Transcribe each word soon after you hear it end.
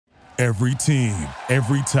Every team,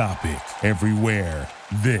 every topic, everywhere.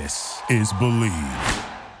 This is Believe.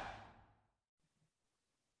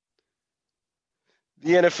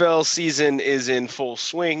 The NFL season is in full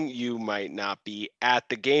swing. You might not be at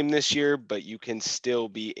the game this year, but you can still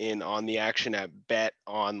be in on the action at Bet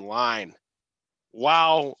Online.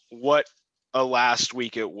 Wow, what a last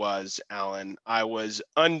week it was, Alan. I was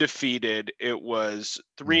undefeated. It was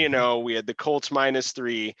 3-0. We had the Colts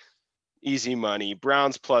 -3, easy money.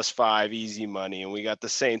 Browns +5, easy money. And we got the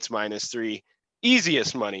Saints -3,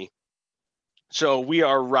 easiest money. So we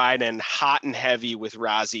are riding hot and heavy with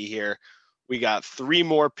Razi here. We got 3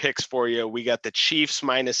 more picks for you. We got the Chiefs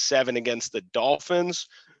 -7 against the Dolphins.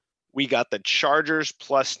 We got the Chargers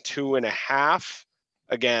 +2.5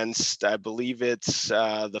 against, I believe it's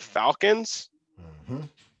the Falcons. Mm-hmm.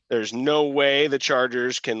 There's no way the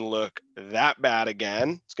Chargers can look that bad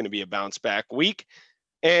again. It's going to be a bounce back week.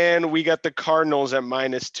 And we got the Cardinals at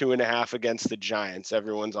 -2.5 against the Giants.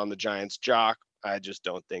 Everyone's on the Giants jock. I just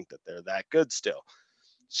don't think that they're that good still.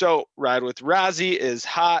 So Ride with Razi is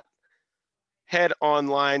hot. Head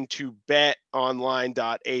online to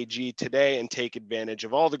betonline.ag today and take advantage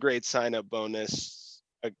of all the great sign-up bonuses.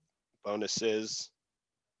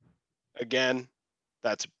 Again,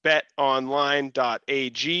 that's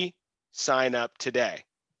betonline.ag. Sign up today.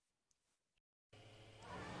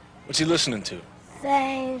 What's he listening to?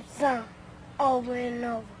 Same song over and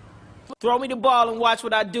over. Throw me the ball and watch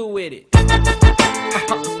what I do with it. We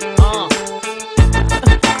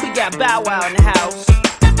got Bow Wow in the house.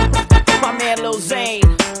 My man Lil Zane,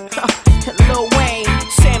 Lil Wayne,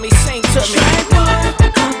 Sammy, sing to me. Strike one,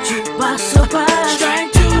 caught you by surprise.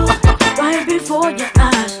 Strike two, right before your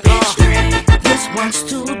eyes. Bitch three, this one's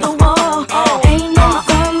to the wall. Ain't no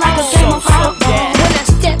fun like a game of football. When I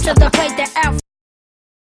step to the plate, they're out.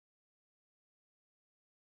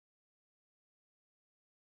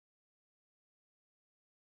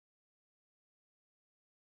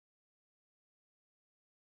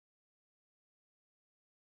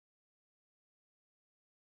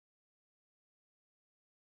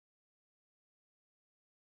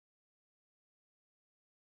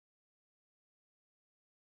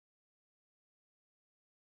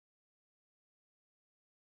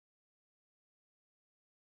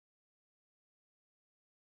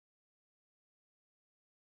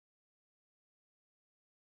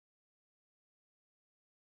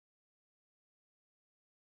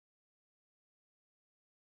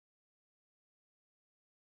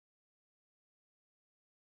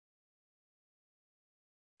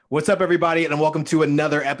 What's up, everybody, and welcome to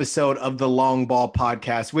another episode of the Long Ball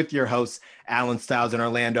Podcast with your hosts, Alan Stiles and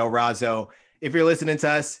Orlando Razzo. If you're listening to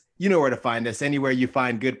us, you know where to find us, anywhere you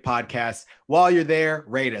find good podcasts. While you're there,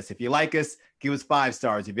 rate us. If you like us, give us 5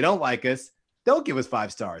 stars. If you don't like us, don't give us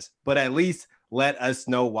 5 stars, but at least let us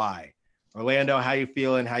know why. Orlando, how you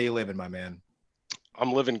feeling? How you living, my man?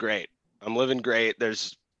 I'm living great.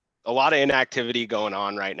 There's a lot of inactivity going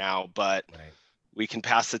on right now, but we can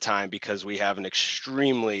pass the time because we have an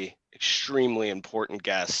extremely, extremely important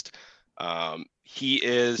guest. He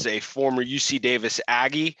is a former UC Davis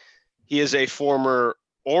Aggie. He is a former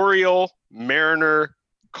Oriole, Mariner,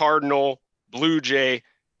 Cardinal, Blue Jay,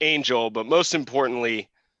 Angel, but most importantly,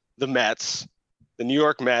 the Mets. The New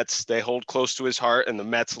York Mets, they hold close to his heart, and the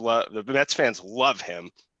Mets fans love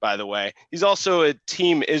him, by the way. He's also a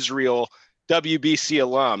Team Israel WBC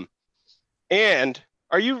alum. And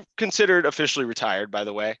are you considered officially retired, by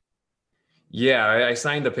the way? Yeah, I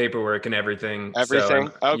signed the paperwork and everything. Everything?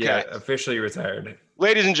 So okay. Yeah, officially retired.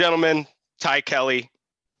 Ladies and gentlemen, Ty Kelly,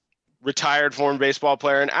 retired former baseball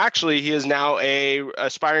player, and actually he is now a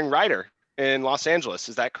aspiring writer in Los Angeles.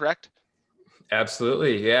 Is that correct?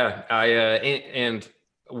 Absolutely, yeah. And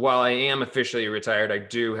while I am officially retired, I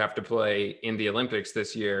do have to play in the Olympics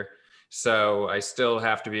this year. So I still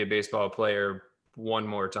have to be a baseball player one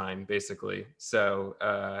more time, basically. So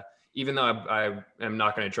even though I am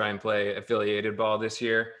not going to try and play affiliated ball this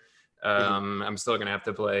year, I'm still going to have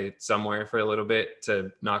to play somewhere for a little bit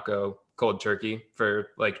to not go cold turkey for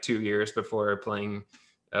like 2 years before playing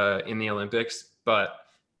in the Olympics. But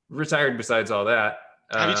retired besides all that.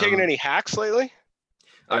 Have you taken any hacks lately?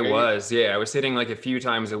 I was hitting like a few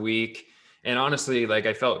times a week, and honestly, like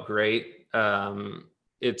I felt great.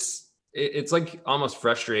 It's like almost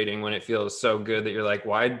frustrating when it feels so good that you're like,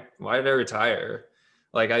 why did I retire?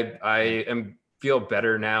 Like I feel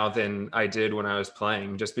better now than I did when I was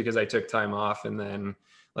playing, just because I took time off and then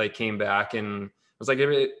like came back and was like,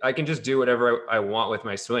 I can just do whatever I want with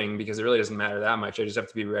my swing because it really doesn't matter that much. I just have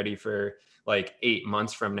to be ready for like 8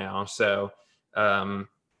 months from now. So,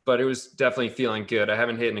 but it was definitely feeling good. I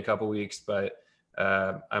haven't hit in a couple weeks, but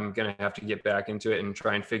I'm going to have to get back into it and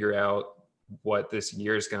try and figure out what this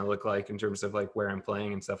year is going to look like in terms of like where I'm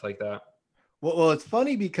playing and stuff like that. Well, it's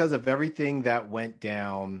funny because of everything that went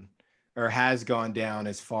down or has gone down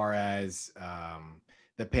as far as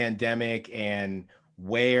the pandemic and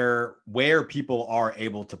where people are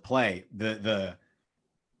able to play. The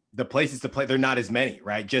places to play, they're not as many,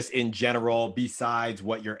 right? Just in general, besides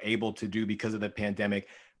what you're able to do because of the pandemic,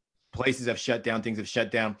 places have shut down, things have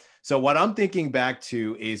shut down. So what I'm thinking back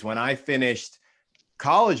to is when I finished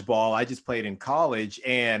college ball, I just played in college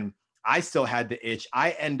and I still had the itch.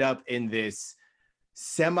 I end up in this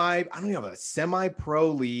semi-pro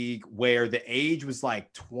league where the age was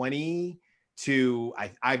like 20 to,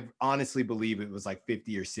 I honestly believe it was like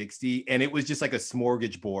 50 or 60. And it was just like a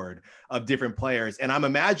smorgasbord of different players. And I'm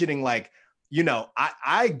imagining like,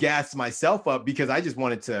 I gassed myself up because I just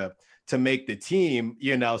wanted to make the team,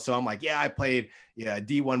 so I'm like, I played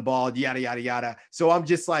D1 ball, yada, yada, yada. So I'm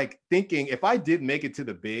just like thinking if I did make it to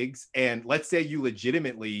the bigs and let's say you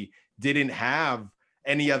legitimately didn't have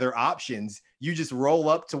any other options, you just roll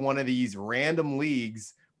up to one of these random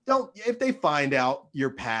leagues. If they find out you're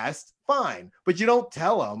past, fine, but you don't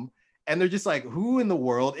tell them. And they're just like, who in the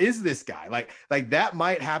world is this guy? Like that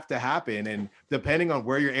might have to happen. And depending on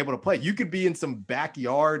where you're able to play, you could be in some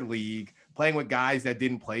backyard league playing with guys that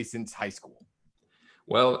didn't play since high school.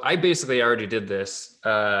 Well, I basically already did this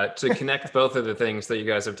to connect both of the things that you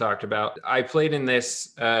guys have talked about. I played in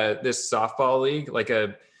this softball league, like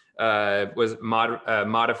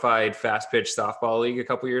modified fast pitch softball league a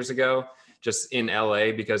couple years ago, just in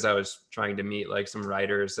LA, because I was trying to meet like some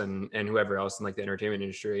writers and whoever else in like the entertainment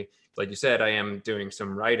industry. Like you said, I am doing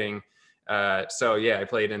some writing. So yeah, I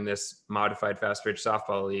played in this modified fast pitch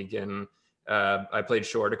softball league, and I played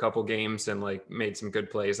short a couple games and like made some good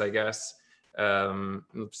plays, I guess.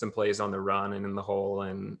 Some plays on the run and in the hole.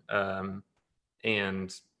 And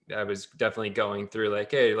I was definitely going through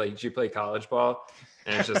like, hey, like, did you play college ball?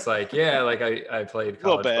 And it's just like, yeah, like I played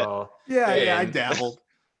college ball. Yeah, I dabbled.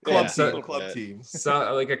 Club team.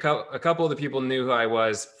 So like a couple of the people knew who I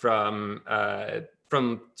was from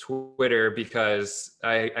Twitter, because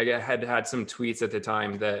I had some tweets at the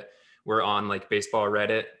time that were on like baseball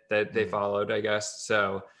Reddit that they followed, I guess.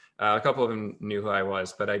 So a couple of them knew who I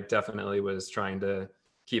was, but I definitely was trying to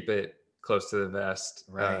keep it close to the vest.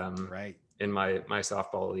 Right. In my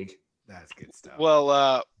softball league. That's good stuff.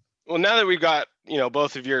 Well, now that we've got,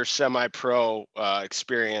 both of your semi-pro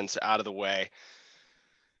experience out of the way,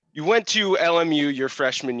 you went to LMU your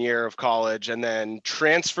freshman year of college and then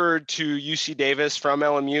transferred to UC Davis from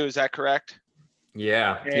LMU. Is that correct?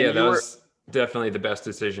 Yeah. That was definitely the best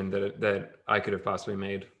decision that I could have possibly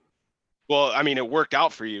made. Well, I mean, it worked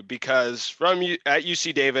out for you because at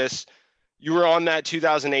UC Davis, you were on that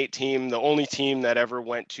 2008 team, the only team that ever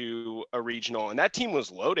went to a regional, and that team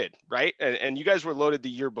was loaded, right? And you guys were loaded the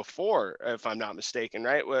year before, if I'm not mistaken,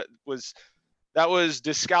 right? That was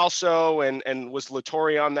Descalso and was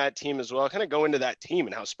Latore on that team as well. Kind of go into that team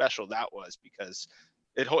and how special that was, because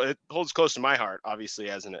it holds close to my heart, obviously,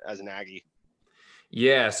 as an Aggie.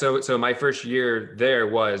 Yeah, so my first year there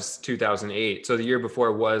was 2008. So the year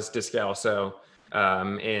before was Descalso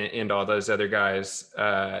and all those other guys.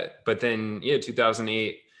 But then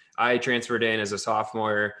 2008, I transferred in as a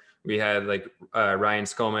sophomore. We had like Ryan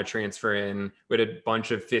Skoma transfer in. We had a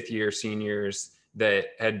bunch of fifth-year seniors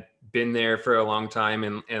that had been there for a long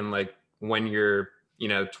time. And like when you're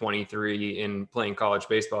 23 and playing college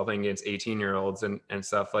baseball, playing against 18-year-olds and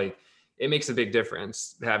stuff, like it makes a big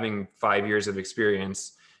difference having 5 years of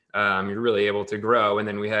experience. You're really able to grow. And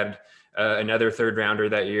then we had another third rounder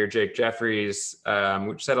that year, Jake Jeffries,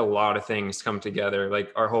 which had a lot of things come together.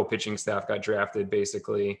 Like our whole pitching staff got drafted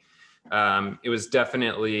basically. It was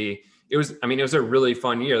a really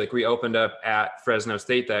fun year. Like we opened up at Fresno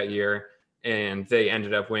State that year and they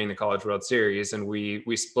ended up winning the College World Series, and we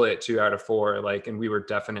split 2 out of 4, and we were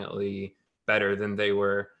definitely better than they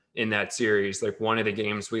were in that series. Like one of the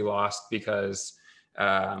games we lost because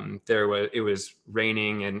it was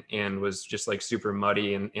raining and was just like super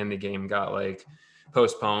muddy, and the game got like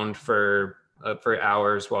postponed for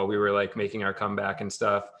hours while we were like making our comeback and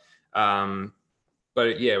stuff.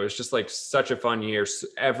 But yeah, it was just like such a fun year.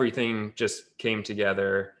 Everything just came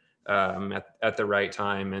together at the right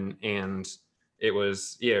time, and it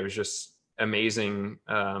was just amazing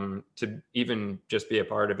to even just be a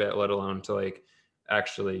part of it, let alone to like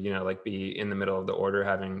actually be in the middle of the order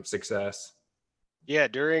having success. Yeah,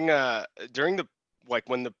 during the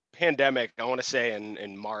when the pandemic, I want to say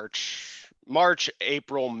in March,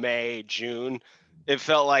 April, May, June, it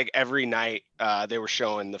felt like every night they were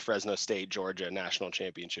showing the Fresno State Georgia national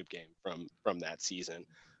championship game from that season.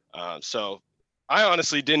 So I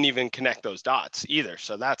honestly didn't even connect those dots either.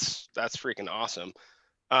 So that's freaking awesome.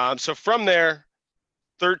 So from there,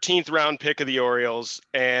 13th round pick of the Orioles,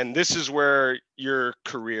 and this is where your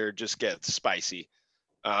career just gets spicy,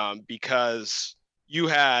 because you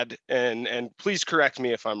had, and please correct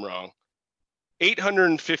me if I'm wrong,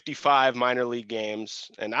 855 minor league games,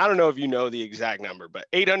 and I don't know if you know the exact number, but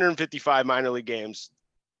 855 minor league games,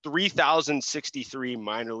 3,063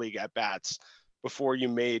 minor league at bats before you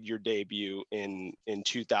made your debut in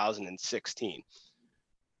 2016.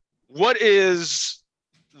 What is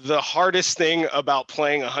the hardest thing about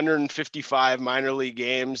playing 155 minor league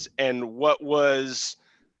games, and what was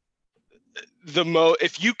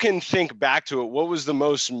if you can think back to it, what was the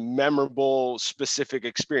most memorable specific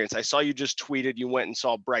experience? I saw you just tweeted you went and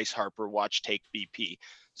saw Bryce Harper watch Take BP.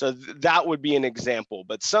 So that would be an example,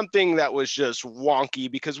 but something that was just wonky,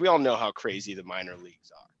 because we all know how crazy the minor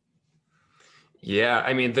leagues are. Yeah,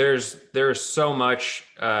 I mean, there's so much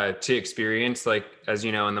to experience, like, as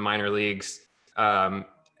you know, in the minor leagues.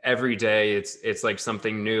 Every day it's like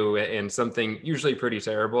something new and something usually pretty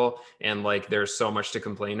terrible, and like there's so much to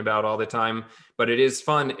complain about all the time, but it is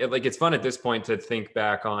fun. It's fun at this point to think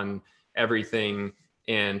back on everything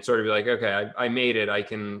and sort of be like, okay, I made it. I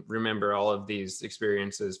can remember all of these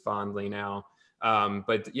experiences fondly now.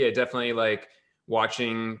 But yeah, definitely like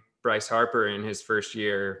watching Bryce Harper in his first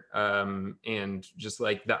year, and just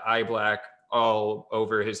like the eye black all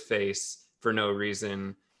over his face for no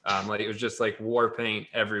reason. Like it was just like war paint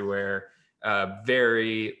everywhere. And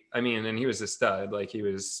he was a stud. Like he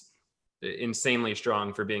was insanely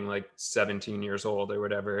strong for being like 17 years old or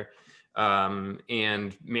whatever.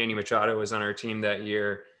 And Manny Machado was on our team that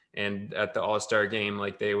year, and at the All-Star game,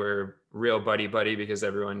 like they were real buddy because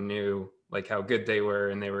everyone knew like how good they were,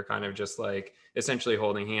 and they were kind of just like essentially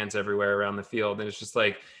holding hands everywhere around the field. And it's just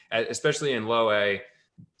like, especially in low A,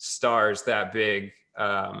 stars that big,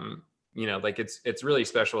 like it's really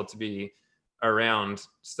special to be around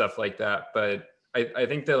stuff like that. But I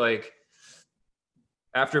think that like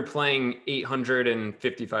after playing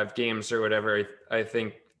 855 games or whatever, I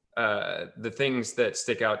think the things that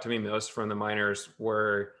stick out to me most from the minors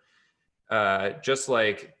were just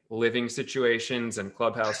like living situations and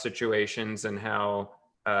clubhouse situations, and how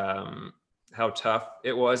tough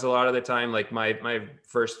it was a lot of the time. Like my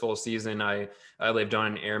first full season, I lived on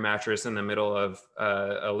an air mattress in the middle of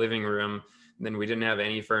a living room. And then we didn't have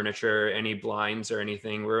any furniture, any blinds or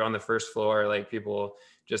anything. We were on the first floor. Like people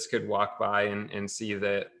just could walk by and see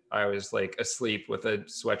that I was like asleep with a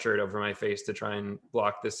sweatshirt over my face to try and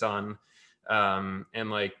block the sun.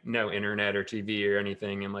 And like no internet or TV or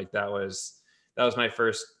anything. And like that was my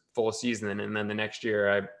first full season. And then the next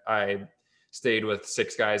year I stayed with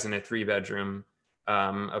 6 guys in a 3-bedroom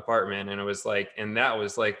apartment, and that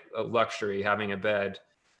was like a luxury, having a bed.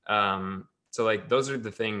 So like those are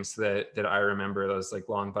the things that I remember, those like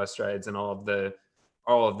long bus rides and all of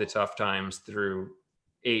the tough times through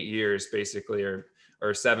 8 years basically, or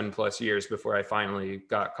 7+ years before I finally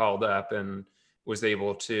got called up and was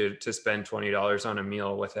able to spend $20 on a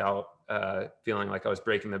meal without feeling like I was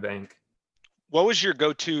breaking the bank. What was your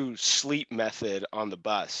go-to sleep method on the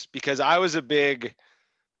bus? Because I was a big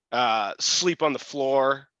sleep on the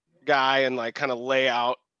floor guy, and like kind of lay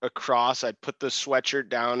out across. I'd put the sweatshirt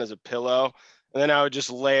down as a pillow, and then I would just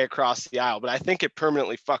lay across the aisle. But I think it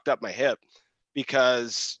permanently fucked up my hip,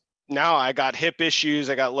 because now I got hip issues.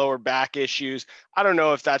 I got lower back issues. I don't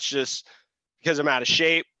know if that's just because I'm out of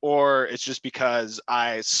shape, or it's just because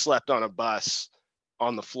I slept on a bus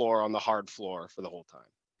on the floor, on the hard floor for the whole time.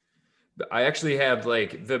 I actually had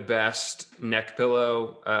like the best neck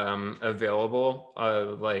pillow available.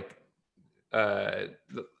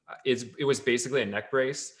 It was basically a neck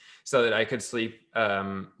brace, so that I could sleep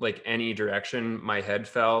like any direction my head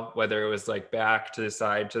fell, whether it was like back to the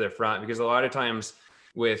side, to the front. Because a lot of times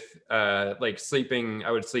with like sleeping,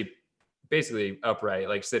 I would sleep basically upright,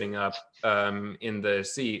 like sitting up in the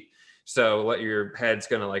seat. So your head's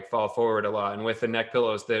gonna like fall forward a lot. And with the neck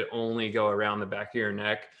pillows that only go around the back of your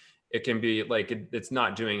neck, it can be like, it's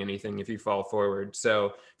not doing anything if you fall forward.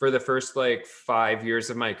 So for the first like 5 years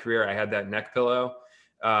of my career, I had that neck pillow.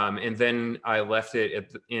 And then I left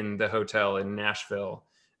it in the hotel in Nashville.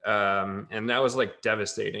 And that was like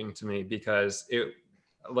devastating to me, because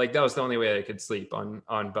that was the only way I could sleep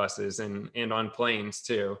on buses and on planes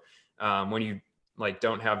too. When you like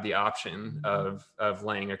don't have the option of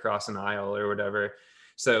laying across an aisle or whatever.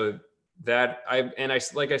 So I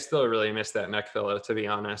still really miss that neck pillow, to be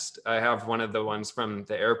honest. I have one of the ones from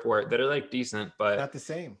the airport that are like decent, but not the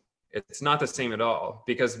same. it's not the same at all,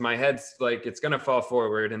 because my head's like, it's going to fall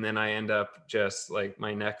forward. And then I end up just like,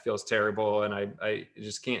 my neck feels terrible and I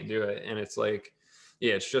just can't do it. And it's like,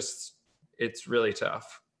 yeah, it's really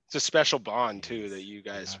tough. It's a special bond too that you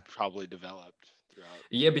guys probably developed throughout.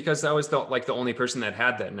 Yeah, because I was the only person that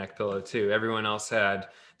had that neck pillow too. Everyone else had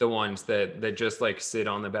the ones that just like sit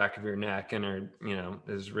on the back of your neck and are,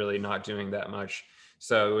 is really not doing that much.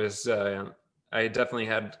 So it was, I definitely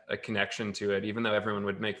had a connection to it, even though everyone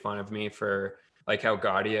would make fun of me for like how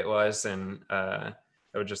gaudy it was. And it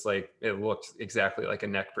would just like, it looked exactly like a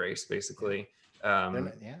neck brace, basically.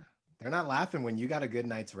 They're not laughing when you got a good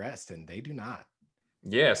night's rest, and they do not.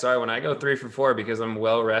 Yeah. So when I go 3 for 4, because I'm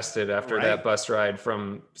well rested after that bus ride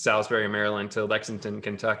from Salisbury, Maryland to Lexington,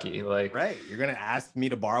 Kentucky, like, right. You're going to ask me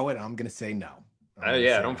to borrow it, and I'm going to say no. I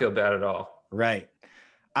don't feel bad at all. Right.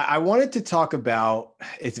 I wanted to talk about,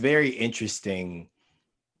 it's very interesting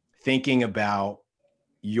thinking about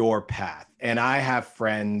your path. And I have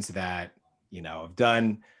friends that, have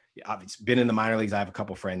done, I've been in the minor leagues. I have a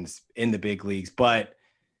couple friends in the big leagues, but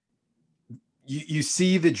you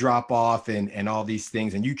see the drop off and all these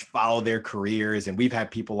things, and you follow their careers. And we've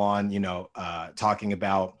had people on, talking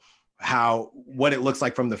about what it looks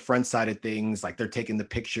like from the front side of things. Like they're taking the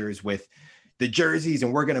pictures with the jerseys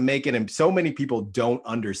and we're going to make it. And so many people don't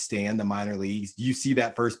understand the minor leagues. You see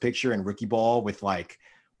that first picture in rookie ball with like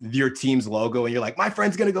your team's logo and you're like, my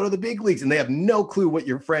friend's going to go to the big leagues, and they have no clue what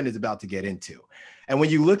your friend is about to get into. And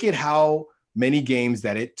when you look at how many games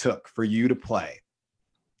that it took for you to play,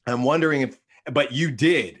 I'm wondering but you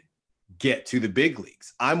did get to the big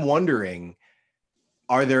leagues. I'm wondering,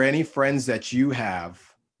 are there any friends that you have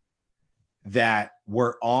that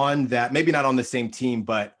were on that, maybe not on the same team,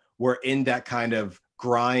 but were in that kind of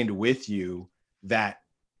grind with you that,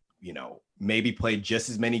 maybe played just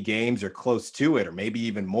as many games or close to it, or maybe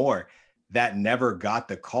even more, that never got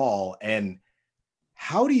the call? And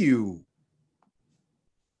how do you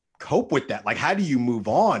cope with that? Like, how do you move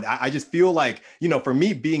on? I just feel like, for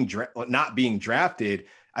me not being drafted,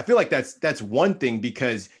 I feel like that's one thing,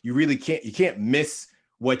 because you really can't miss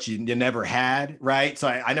what you never had. Right. So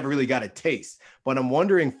I never really got a taste, but I'm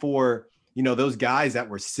wondering for, those guys that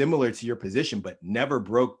were similar to your position, but never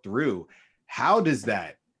broke through. How does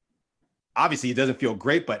that, obviously it doesn't feel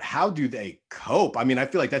great, but how do they cope? I mean, I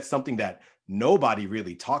feel like that's something that nobody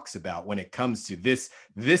really talks about when it comes to this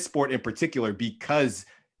sport in particular, because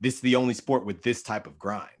this is the only sport with this type of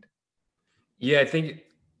grind. Yeah, I think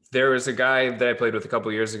there was a guy that I played with a couple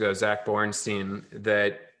of years ago, Zach Bornstein,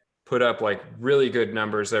 that put up like really good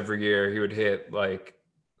numbers every year. He would hit like,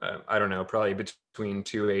 I don't know, probably between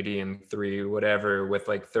 280 and 3, whatever, with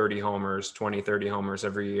like 30 homers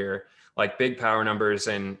every year, like big power numbers.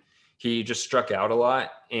 And he just struck out a lot.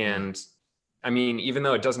 And I mean, even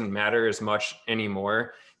though it doesn't matter as much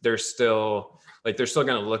anymore, they're still going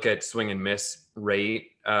to look at swing and miss rate.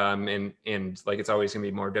 And like, it's always gonna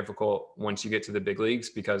be more difficult once you get to the big leagues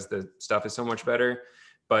because the stuff is so much better.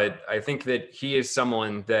 But I think that he is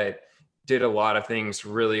someone that did a lot of things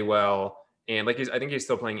really well. And like, I think he's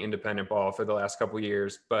still playing independent ball for the last couple of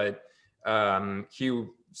years, but he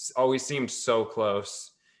always seemed so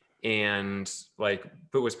close, and like,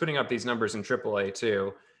 but was putting up these numbers in AAA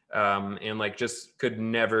too. And like, just could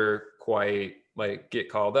never quite like get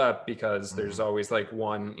called up because there's always like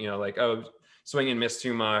one, like, oh, swing and miss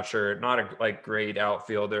too much, or not a like great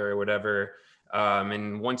outfielder or whatever.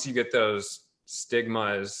 And once you get those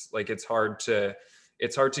stigmas, like it's hard to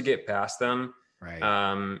get past them.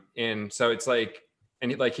 Right. And so it's like,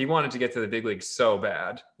 and like, he wanted to get to the big leagues so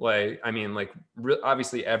bad. Like, I mean, like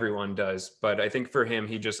obviously everyone does, but I think for him,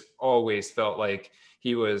 he just always felt like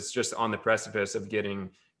he was just on the precipice of getting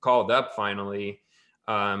called up finally.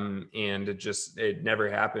 And it never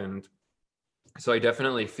happened. So I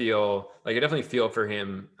definitely feel for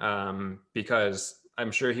him, because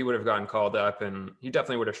I'm sure he would have gotten called up and he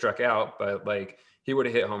definitely would have struck out, but like he would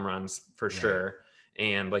have hit home runs for sure.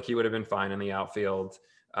 And like, he would have been fine in the outfield.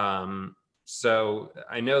 So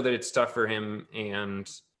I know that it's tough for him. And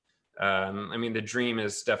I mean, the dream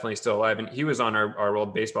is definitely still alive. And he was on our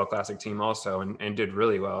World Baseball Classic team also, and did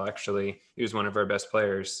really well, actually. He was one of our best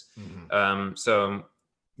players. Mm-hmm. So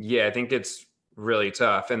yeah, I think it's really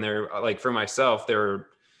tough. And they're like, for myself, they were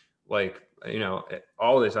like,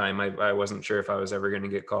 all the time, I wasn't sure if I was ever going to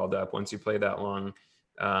get called up. Once you play that long,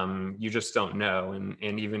 you just don't know.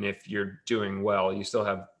 And even if you're doing well, you still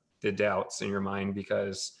have the doubts in your mind,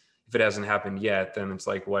 because if it hasn't happened yet, then it's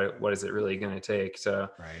like, what is it really going to take? So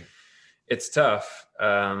it's tough.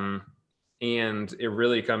 And it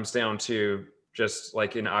really comes down to just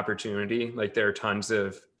like an opportunity. Like, there are tons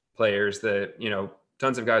of players that,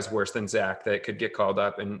 tons of guys worse than Zach that could get called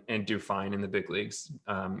up and do fine in the big leagues,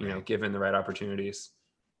 given the right opportunities.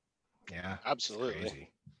 Yeah, absolutely.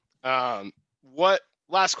 What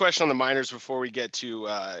last question on the minors before we get to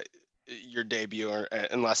your debut, or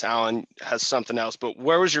unless Alan has something else, but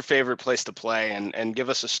where was your favorite place to play, and give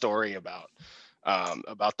us a story about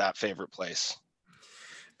that favorite place?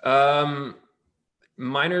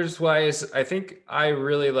 Minors wise, I think I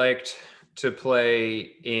really liked to play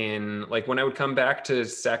in, like, when I would come back to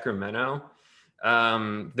Sacramento.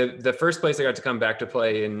 The first place I got to come back to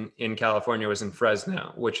play in California was in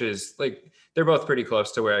Fresno, which is like, they're both pretty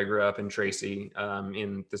close to where I grew up in Tracy,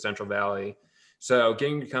 in the Central Valley. So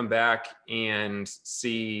getting to come back and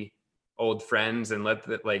see old friends and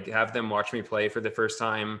have them watch me play for the first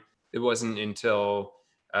time, it wasn't until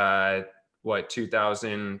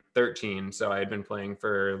 2013. So I had been playing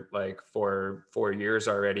for like four years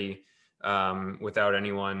already, without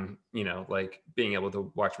anyone, like being able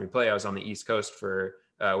to watch me play. I was on the East Coast for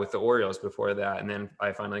with the Orioles before that, and then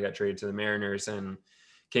I finally got traded to the Mariners and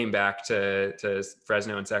came back to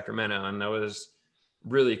Fresno and Sacramento, and that was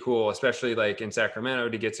really cool, especially like in Sacramento,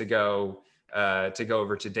 to get to go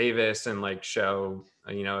over to Davis and like show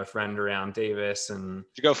a friend around Davis. And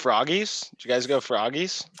did you go Froggies? Did you guys go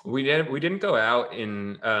Froggies? We didn't go out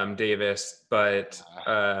in Davis, but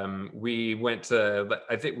we went to,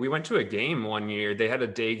 I think we went to a game one year. They had a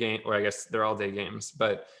day game, or I guess they're all day games,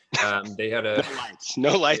 but they had a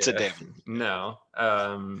no lights at Davis. No.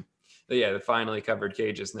 They finally covered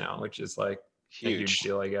cages now, which is like a huge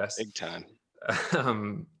deal, I guess. Big time.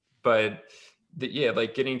 But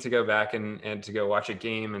like getting to go back and to go watch a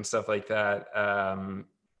game and stuff like that,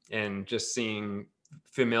 and just seeing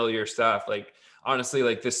familiar stuff, like honestly,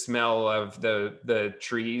 like the smell of the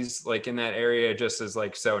trees like in that area just is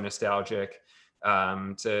like so nostalgic,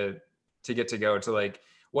 to get to go to like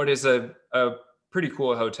what is a pretty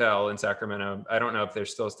cool hotel in Sacramento. I don't know if they're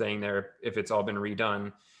still staying there, if it's all been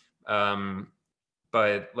redone,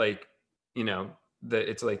 but like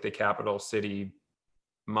it's like the Capital City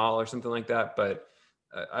Mall or something like that. But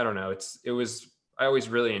I don't know. I always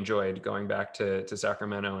really enjoyed going back to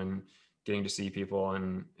Sacramento and getting to see people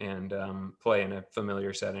and play in a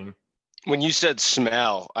familiar setting. When you said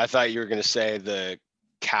smell, I thought you were going to say the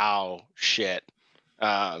cow shit.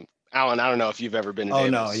 Alan, I don't know if you've ever been to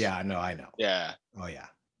Davis. No. Yeah, no, I know. Yeah. Oh yeah.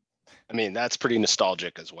 I mean, that's pretty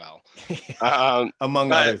nostalgic as well.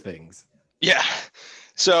 Among other things. Yeah.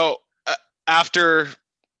 So after,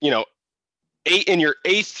 in your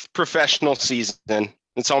 8th professional season,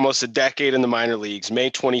 it's almost a decade in the minor leagues,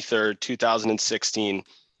 May 23rd, 2016.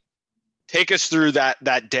 Take us through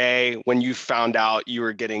that day when you found out you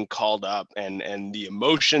were getting called up, and the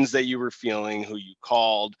emotions that you were feeling, who you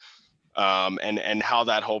called, and how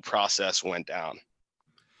that whole process went down.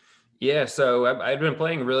 Yeah, so I'd been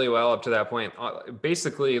playing really well up to that point.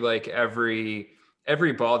 Basically, like every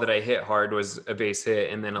ball that I hit hard was a base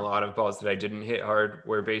hit, and then a lot of balls that I didn't hit hard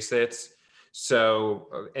were base hits.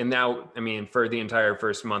 So, and now, I mean, for the entire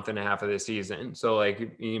first month and a half of the season. So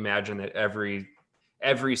like, you imagine that every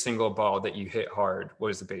single ball that you hit hard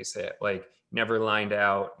was a base hit, like never lined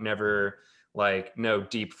out, never like no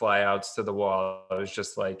deep fly outs to the wall. It was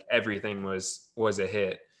just like everything was a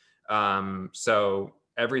hit. So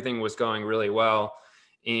everything was going really well.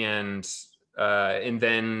 And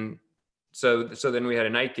then, so then we had a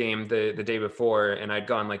night game the day before, and I'd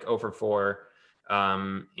gone like 0 for 4.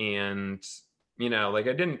 And like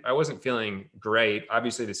I wasn't feeling great.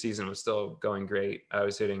 Obviously the season was still going great. I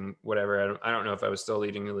was hitting whatever. I don't know if I was still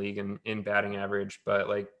leading the league in batting average, but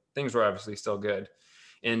like things were obviously still good.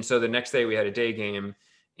 And so the next day we had a day game,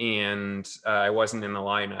 and I wasn't in the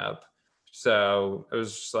lineup. So I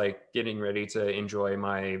was just like getting ready to enjoy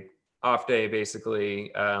my off day,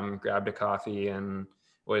 basically, grabbed a coffee and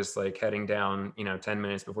was like heading down, 10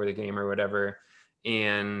 minutes before the game or whatever.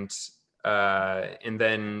 And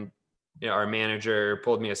then, our manager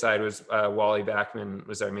pulled me aside. Was Wally Backman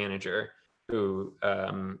was our manager, who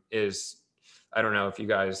is, I don't know if you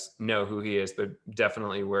guys know who he is, but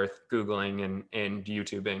definitely worth Googling and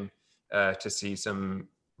YouTubing to see some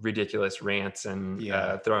ridiculous rants and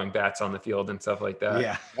throwing bats on the field and stuff like that.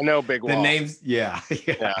 Yeah, I know Big Wall. The names, yeah.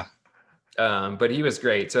 But he was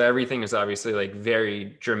great. So everything is obviously like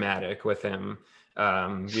very dramatic with him.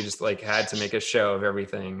 We just like had to make a show of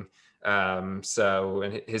everything. So,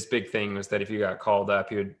 and his big thing was that if you got called up,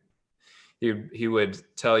 he would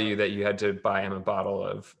tell you that you had to buy him a bottle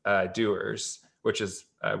of Dewar's, which is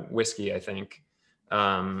whiskey, I think.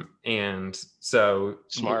 And so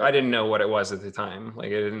Smart. I didn't know what it was at the time. Like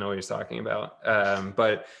I didn't know what he was talking about.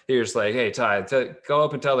 But he was like, "Hey, Ty, go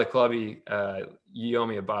up and tell the clubby you owe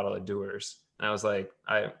me a bottle of Dewar's." And I was like,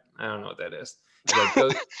 I don't know what that is. He's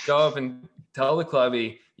like, go up and tell the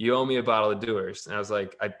clubby you owe me a bottle of Dewar's. And I was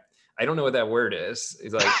like, I don't know what that word is.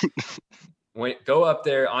 He's like, go up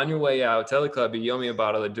there on your way out, tell the clubby you owe me a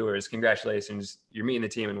bottle of Dewar's. Congratulations, you're meeting the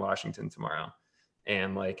team in Washington tomorrow.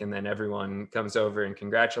 And then everyone comes over and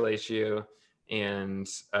congratulates you. And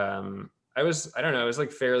I don't know, I was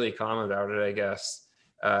like fairly calm about it, I guess.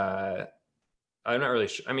 I'm not really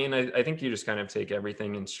sure. I mean, I think you just kind of take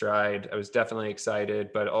everything in stride. I was definitely excited,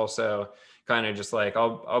 but also kind of just like,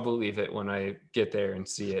 I'll believe it when I get there and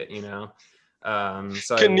see it, you know?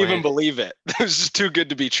 So Couldn't even believe it. It was just too good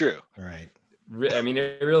to be true. Right. I mean,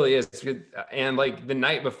 it really is good. And like the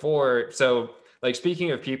night before, so like speaking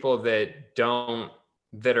of people that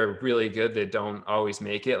are really good, that don't always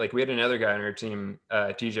make it. Like we had another guy on our team,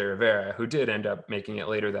 TJ Rivera, who did end up making it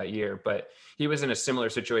later that year, but he was in a similar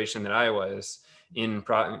situation that I was in.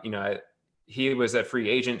 He was a free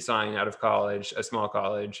agent signing out of college, a small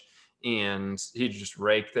college, and he just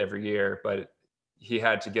raked every year. But he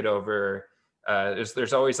had to get over.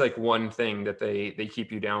 There's always like one thing that they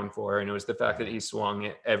keep you down for, and it was the fact that he swung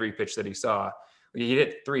at every pitch that he saw. He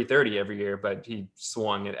hit 330 every year, but he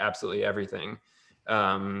swung at absolutely everything.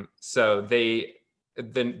 So the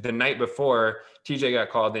night before, TJ got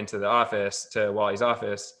called into the office, to Wally's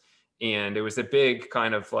office, and it was a big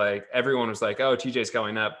kind of like, everyone was like, oh, TJ's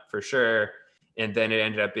going up for sure. And then it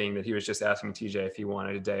ended up being that he was just asking TJ if he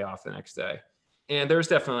wanted a day off the next day. And there was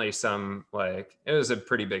definitely some, like, it was a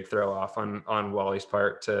pretty big throw off on Wally's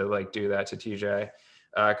part to like do that to TJ.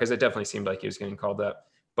 Cause it definitely seemed like he was getting called up.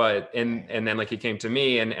 But, and then like he came to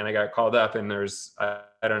me and I got called up, and there's,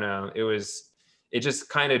 I don't know, it just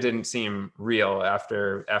kind of didn't seem real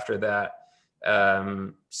after that.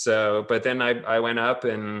 But then I went up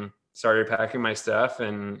and started packing my stuff,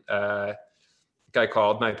 and I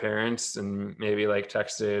called my parents and maybe like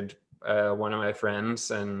texted one of my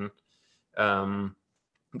friends, and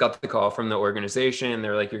got the call from the organization.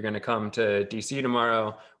 They're like, you're going to come to DC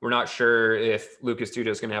tomorrow. We're not sure if Lucas Duda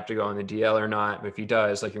is going to have to go on the DL or not, but if he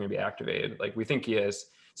does, like, you're going to be activated. Like, we think he is.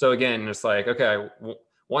 So again, it's like, okay,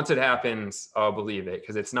 once it happens, I'll believe it,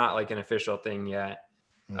 because it's not like an official thing yet.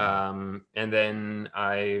 And then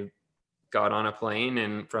I got on a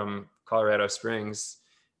plane from Colorado Springs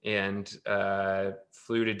and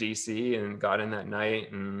flew to DC and got in that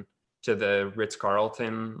night and to the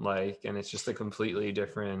Ritz-Carlton, and it's just a completely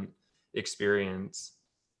different experience.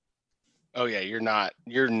 Oh yeah,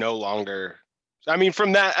 you're no longer, I mean,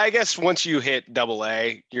 from that, I guess once you hit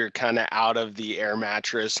AA, you're kind of out of the air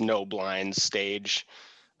mattress, no blinds stage.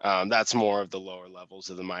 That's more of the lower levels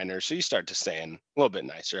of the minors. So you start to stay in a little bit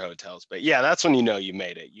nicer hotels. But yeah, that's when you know you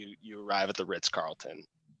made it. You arrive at the Ritz-Carlton.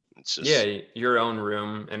 It's just your own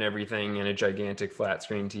room and everything, and a gigantic flat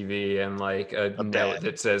screen TV, and like a note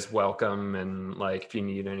that says welcome, and like if you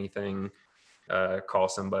need anything, call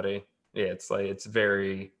somebody. Yeah, it's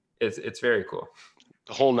very cool.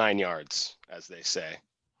 The whole 9 yards, as they say.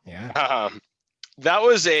 Yeah. That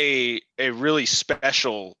was a really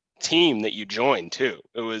special team that you joined too.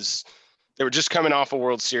 They were just coming off a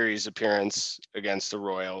World Series appearance against the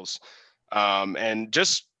Royals, and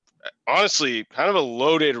just honestly kind of a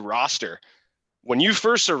loaded roster. When you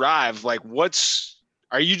first arrived, like,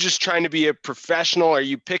 are you just trying to be a professional? Are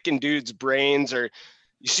you picking dudes' brains? Or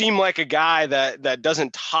you seem like a guy that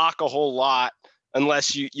doesn't talk a whole lot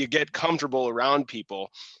unless you get comfortable around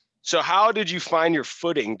people. So how did you find your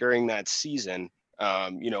footing during that season?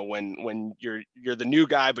 When you're the new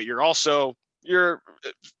guy, but you're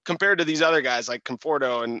compared to these other guys like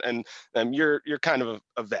Conforto and you're kind of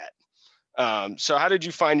a vet. So how did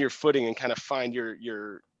you find your footing and kind of find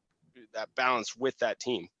your that balance with that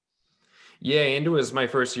team? Yeah, and it was my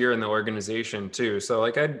first year in the organization too. So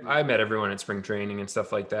like I met everyone at spring training and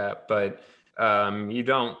stuff like that, but you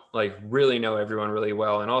don't like really know everyone really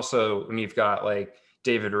well. And also when you've got like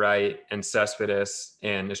David Wright and Cespedes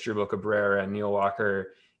and Asdrubal Cabrera and Neil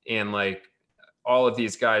Walker and like all of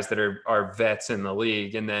these guys that are vets in the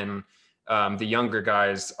league, and then the younger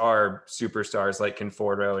guys are superstars like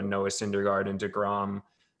Conforto and Noah Syndergaard and DeGrom,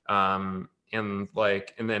 and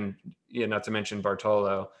then not to mention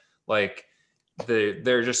Bartolo. Like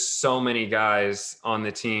there are just so many guys on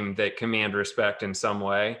the team that command respect in some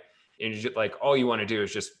way, and you just, like, all you want to do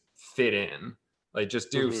is just fit in, like just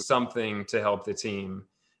do something to help the team.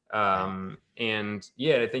 And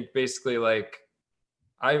yeah, I think basically like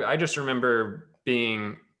I just remember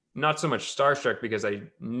being not so much starstruck because I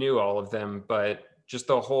knew all of them, but just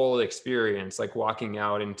the whole experience, like walking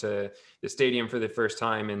out into the stadium for the first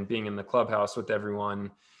time and being in the clubhouse with everyone.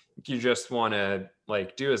 You just want to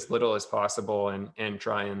like do as little as possible and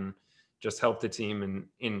try and just help the team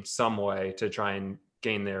in some way to try and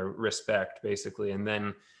gain their respect, basically. And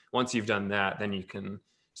then once you've done that, then you can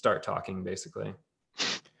start talking, basically.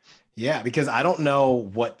 Yeah, because I don't know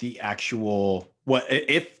what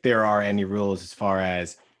if there are any rules as far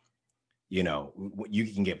as, you know, you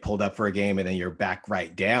can get pulled up for a game and then you're back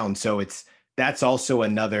right down. So that's also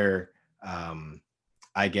another,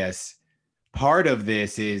 I guess, part of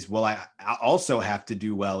this is, well, I also have to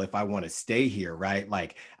do well if I want to stay here, right?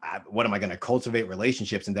 Like, what am I going to cultivate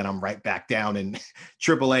relationships and then I'm right back down in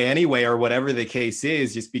AAA anyway, or whatever the case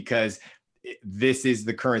is, just because this is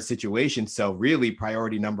the current situation. So really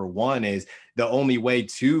priority number one is the only way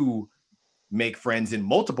to make friends in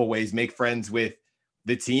multiple ways, make friends with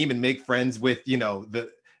the team and make friends with, you know, the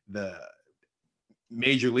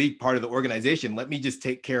major league part of the organization. Let me just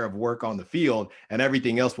take care of work on the field and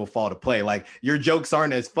everything else will fall to play. Like, your jokes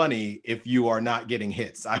aren't as funny if you are not getting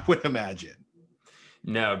hits, I would imagine.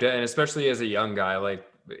 No, and especially as a young guy, like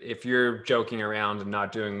if you're joking around and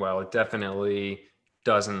not doing well, it definitely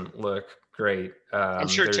doesn't look great. I'm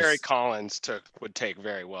sure Terry Collins would take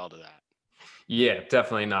very well to that. Yeah,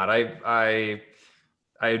 definitely not. I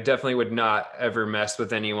definitely would not ever mess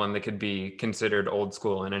with anyone that could be considered old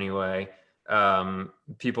school in any way.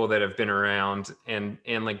 People that have been around and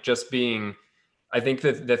like just being, I think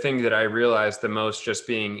that the thing that I realized the most just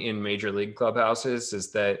being in major league clubhouses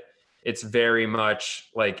is that it's very much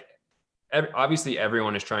like, obviously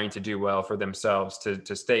everyone is trying to do well for themselves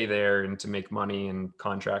to stay there and to make money and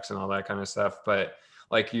contracts and all that kind of stuff. But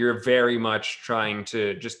like, you're very much trying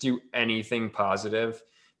to just do anything positive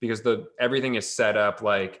because everything is set up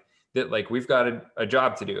like that. Like, we've got a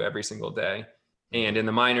job to do every single day. And in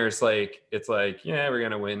the minors, like, it's like, yeah, we're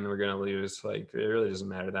going to win, we're going to lose. Like, it really doesn't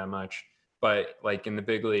matter that much. But like in the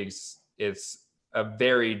big leagues, it's a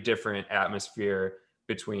very different atmosphere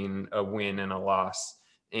between a win and a loss.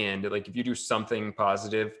 And like, if you do something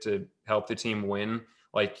positive to help the team win,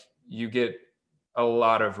 like, you get a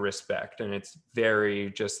lot of respect. And it's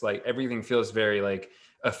very just like, everything feels very like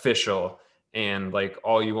official. And like,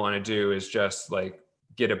 all you want to do is just like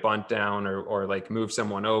get a bunt down or like move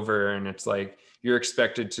someone over. And it's like, you're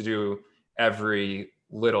expected to do every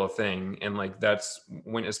little thing. And like, that's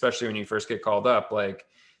when, especially when you first get called up, like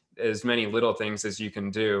as many little things as you can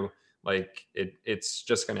do, like it's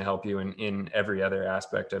just going to help you in every other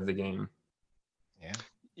aspect of the game.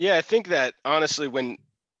 Yeah. I think that honestly, when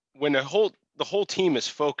the whole team is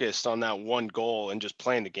focused on that one goal and just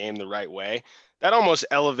playing the game the right way, that almost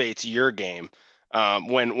elevates your game.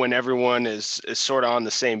 When everyone is sort of on the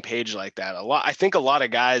same page like that. I think a lot of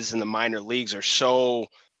guys in the minor leagues are so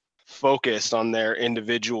focused on their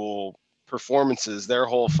individual performances, their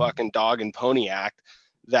whole fucking dog and pony act,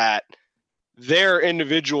 that their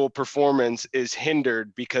individual performance is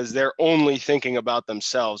hindered because they're only thinking about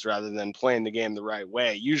themselves rather than playing the game the right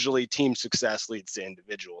way. Usually team success leads to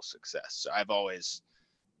individual success. So I've always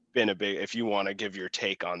been if you want to give your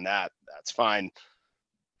take on that, that's fine.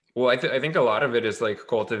 Well, I think a lot of it is like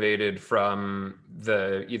cultivated from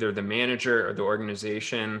either the manager or the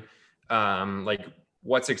organization, like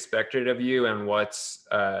what's expected of you and what's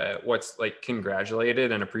like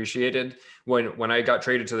congratulated and appreciated. When I got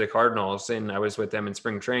traded to the Cardinals and I was with them in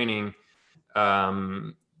spring training,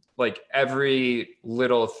 like every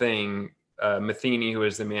little thing, Matheny, who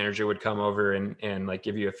is the manager, would come over and like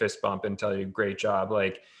give you a fist bump and tell you great job.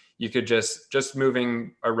 Like, you could just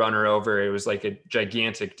moving a runner over, it was like a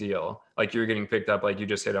gigantic deal. Like, you're getting picked up like you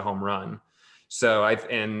just hit a home run. So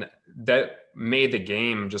and that made the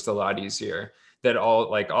game just a lot easier. That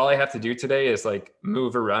all I have to do today is like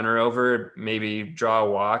move a runner over, maybe draw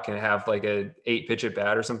a walk and have like a 8-pitch at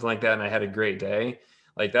bat or something like that. And I had a great day.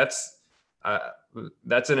 Like, that's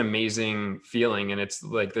an amazing feeling. And it's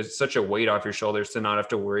like, there's such a weight off your shoulders to not have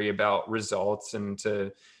to worry about results and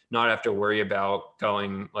to not have to worry about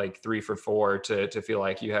going like 3 for 4 to feel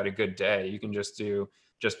like you had a good day. You can just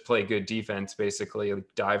play good defense, basically, like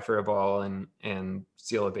dive for a ball and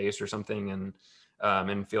steal a base or something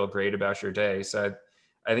and feel great about your day. So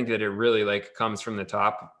I think that it really like comes from the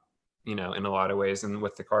top, you know, in a lot of ways. And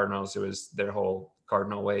with the Cardinals, it was their whole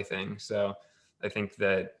Cardinal way thing. So I think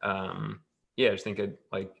that, I just think it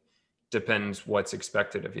like depends what's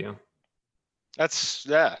expected of you.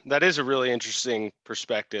 That is a really interesting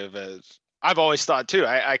perspective, as I've always thought too.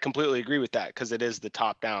 I completely agree with that, because it is the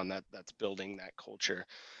top down that's building that culture.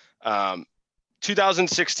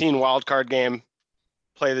 2016 wildcard game,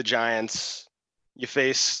 play the Giants. You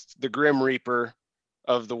face the Grim Reaper,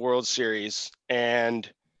 of the World Series, and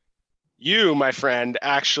you, my friend,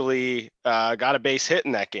 actually got a base hit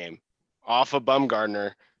in that game off of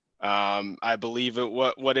Bumgarner. I believe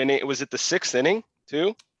what inning was it? The sixth inning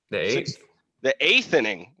too? The eighth. The eighth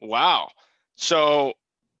inning. Wow. So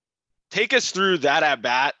take us through that at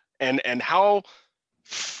bat and how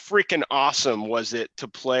freaking awesome was it to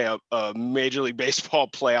play a Major League Baseball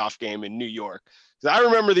playoff game in New York? I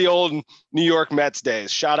remember the old New York Mets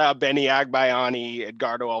days. Shout out Benny Agbayani,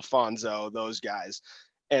 Edgardo Alfonso, those guys.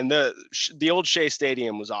 And the old Shea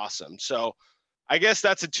Stadium was awesome. So I guess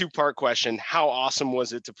that's a two-part question. How awesome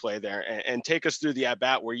was it to play there? And take us through the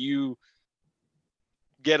at-bat where you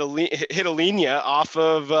hit a linea off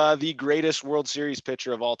of the greatest World Series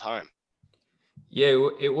pitcher of all time. Yeah,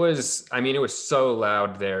 it was, I mean, it was so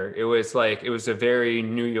loud there. It was a very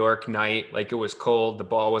New York night. Like, it was cold. The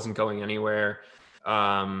ball wasn't going anywhere.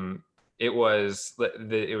 It was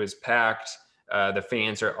packed. The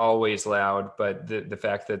fans are always loud, but the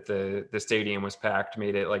fact that the stadium was packed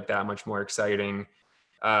made it like that much more exciting.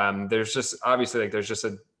 There's just obviously there's just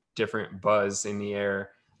a different buzz in the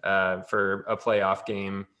air for a playoff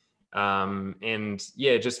game. And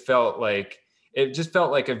yeah, it just felt like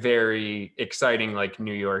a very exciting, like,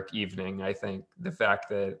 New York evening. I think the fact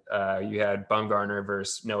that you had Bumgarner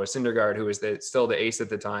versus Noah Syndergaard, who was still the ace at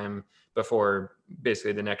the time before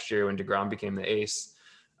basically the next year when DeGrom became the ace.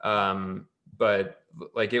 But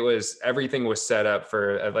like, everything was set up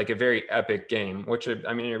for a very epic game, which it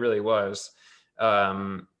really was.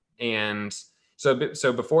 And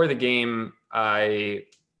so before the game, I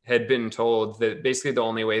had been told that basically the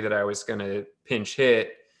only way that I was going to pinch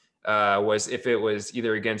hit was if it was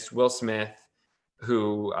either against Will Smith,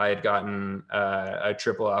 who I had gotten a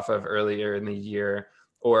triple off of earlier in the year,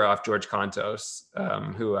 or off George Contos,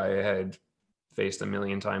 who I had faced a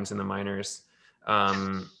million times in the minors.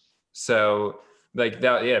 So like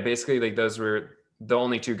that, yeah, basically like those were the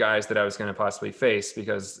only two guys that I was going to possibly face,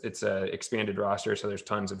 because it's a expanded roster. So there's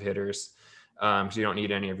tons of hitters. So you don't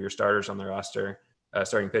need any of your starters on the roster,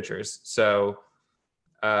 starting pitchers. So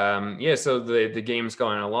yeah, so the game's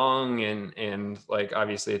going along, and like,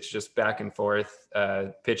 obviously it's just back and forth,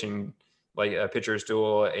 pitching, like a pitcher's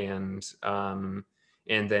duel.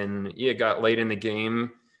 And then it got late in the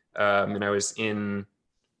game, and I was in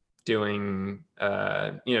doing,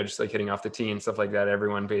 just like hitting off the tee and stuff like that.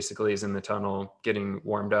 Everyone basically is in the tunnel getting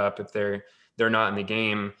warmed up if they're not in the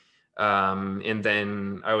game. And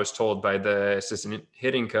then I was told by the assistant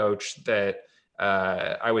hitting coach that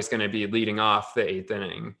I was going to be leading off the eighth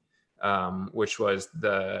inning, which was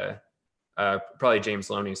probably James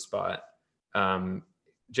Loney's spot.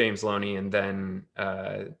 James Loney and then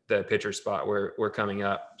the pitcher spot were coming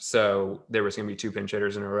up. So there was going to be two pinch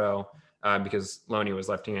hitters in a row, because Loney was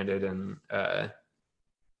left-handed, and I'm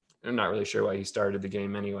not really sure why he started the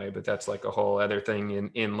game anyway, but that's like a whole other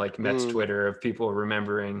thing in like Mets Twitter of people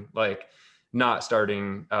remembering like not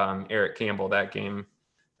starting Eric Campbell that game.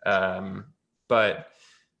 But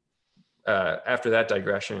after that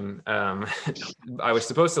digression, I was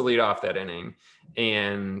supposed to lead off that inning,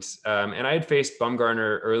 and I had faced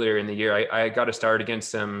Bumgarner earlier in the year. I got a start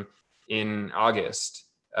against him in August,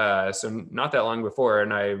 so not that long before,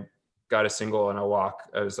 and I got a single and a walk.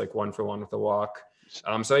 I was like 1 for 1 with a walk.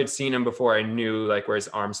 So I'd seen him before. I knew like where his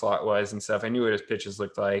arm slot was and stuff. I knew what his pitches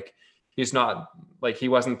looked like. He's not like, he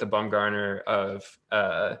wasn't the Bumgarner of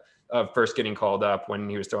first getting called up when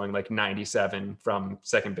he was throwing like 97 from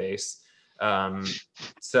second base.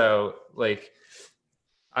 So like,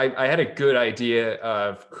 I had a good idea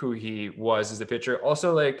of who he was as a pitcher.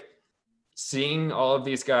 Also, like, seeing all of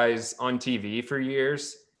these guys on TV for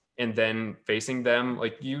years and then facing them,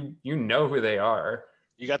 like, you know who they are.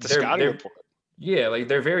 You got the scouting report. Yeah, like,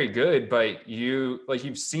 they're very good, but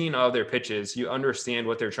you've seen all their pitches. You understand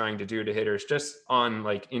what they're trying to do to hitters just on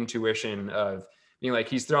like intuition of being like,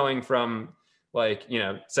 he's throwing from like,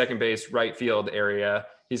 second base, right field area.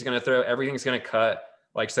 He's going to throw, everything's going to cut.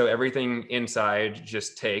 Like, so everything inside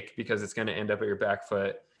just take, because it's going to end up at your back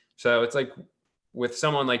foot. So it's like with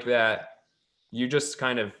someone like that, you just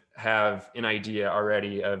kind of have an idea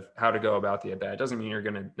already of how to go about the at-bat. It doesn't mean you're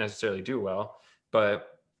going to necessarily do well,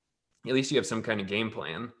 but at least you have some kind of game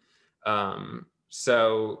plan.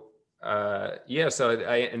 So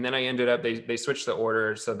then I ended up, they switched the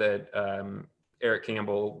order so that Eric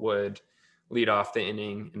Campbell would lead off the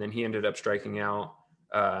inning, and then he ended up striking out.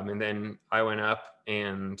 And then I went up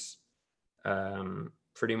and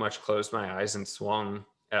pretty much closed my eyes and swung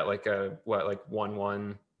at like a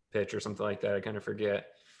 1-1 pitch or something like that. I kind of forget.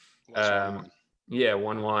 1-1.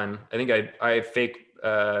 I think I fake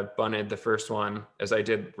bunted the first one, as I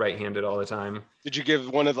did right-handed all the time. Did you give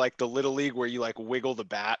one of like the little league where you like wiggle the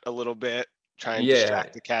bat a little bit, try and Yeah,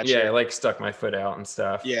 distract the catcher? yeah, I like stuck my foot out and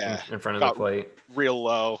stuff. Yeah. in front of the Got plate. real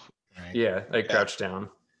low. Right. Yeah, like Yeah. crouched down.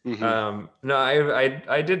 Mhm. No,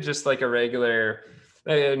 I did just like a regular.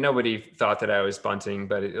 Nobody thought that I was bunting,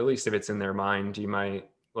 but at least if it's in their mind, you might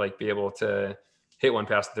like be able to hit one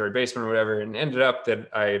past the third baseman or whatever. And ended up that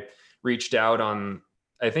I reached out on.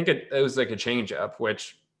 I think it was like a changeup,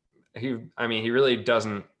 which he really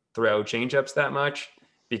doesn't throw changeups that much,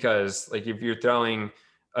 because like if you're throwing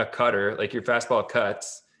a cutter, like your fastball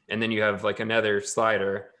cuts, and then you have like another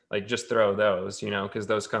slider, like just throw those, because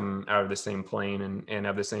those come out of the same plane and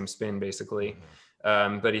have the same spin basically.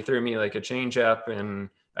 But he threw me like a changeup, and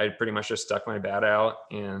I pretty much just stuck my bat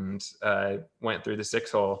out and went through the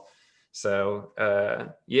 6-hole. So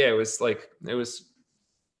yeah, it was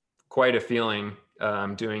quite a feeling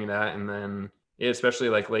doing that, and then especially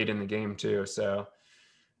like late in the game too. So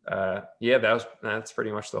yeah, that's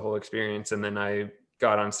pretty much the whole experience. And then I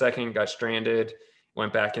got on second, got stranded,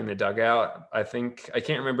 went back in the dugout. I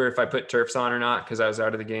can't remember if I put turfs on or not because I was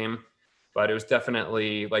out of the game, but it was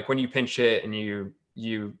definitely like when you pinch hit and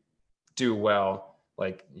you do well,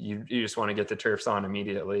 like you just want to get the turfs on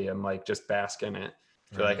immediately and like just bask in it.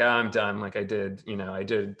 Feel like, I'm done. Like I did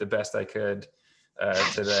the best I could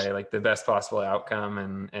today, like the best possible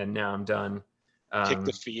outcome, and now I'm done. Kick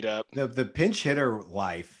the feet up. The pinch hitter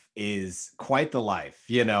life is quite the life,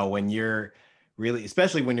 when you're really,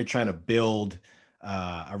 especially when you're trying to build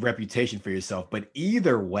a reputation for yourself. But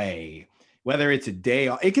either way, whether it's a day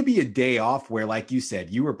off, it could be a day off where, like you said,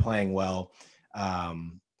 you were playing well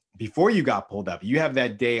before you got pulled up. You have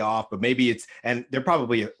that day off, but maybe and they're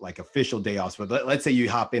probably like official day offs, but let's say you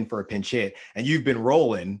hop in for a pinch hit and you've been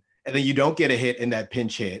rolling and then you don't get a hit in that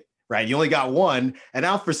pinch hit, right? You only got one. And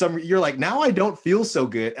now you're like, now I don't feel so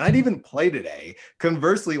good. And I didn't even play today.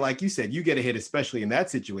 Conversely, like you said, you get a hit, especially in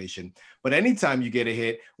that situation. But anytime you get a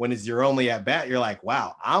hit, when it's your only at bat, you're like,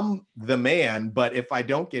 wow, I'm the man. But if I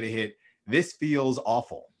don't get a hit, this feels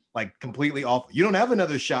awful, like completely awful. You don't have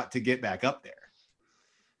another shot to get back up there.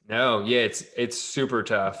 No, yeah, it's super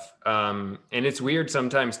tough. And it's weird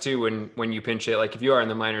sometimes too, when you pinch hit, like if you are in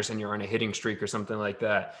the minors and you're on a hitting streak or something like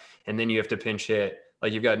that, and then you have to pinch hit,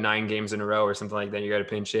 like you've got 9 games in a row or something like that, you got to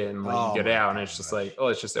pinch hit and like you get out and it's just like, oh,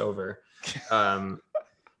 it's just over.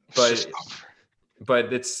 But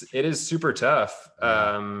it is super tough.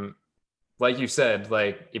 Like you said,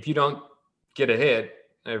 like if you don't get a hit,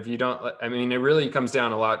 if you don't, I mean, it really comes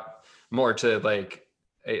down a lot more to like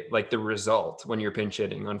the result when you're pinch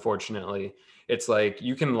hitting. Unfortunately, it's like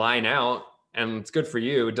you can line out and it's good for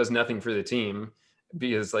you. It does nothing for the team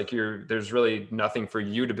because like there's really nothing for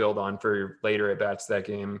you to build on for later at bats that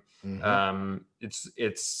game. Mm-hmm.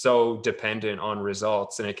 It's so dependent on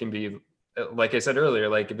results, and it can be, like I said earlier,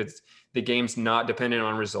 like if it's the game's not dependent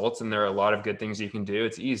on results and there are a lot of good things you can do,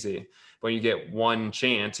 it's easy. When you get one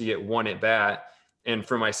chance, you get one at bat. And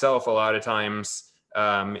for myself, a lot of times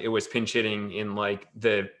it was pinch hitting in like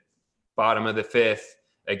the bottom of the 5th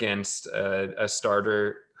against a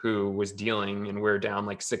starter who was dealing, and we're down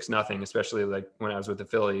like 6-0, especially like when I was with the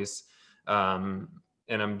Phillies. And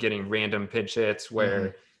I'm getting random pitch hits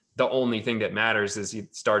where the only thing that matters is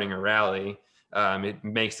starting a rally. It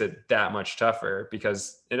makes it that much tougher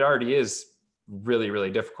because it already is really,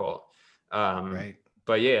 really difficult. Right.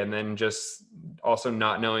 But yeah, and then just also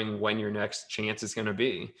not knowing when your next chance is going to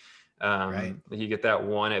be. Right. You get that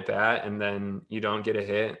one at bat and then you don't get a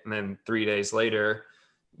hit. And then 3 days later,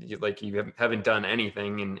 you haven't done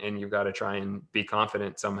anything and you've got to try and be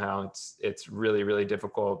confident somehow. It's really, really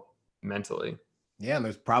difficult mentally. Yeah. And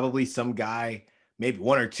there's probably some guy, maybe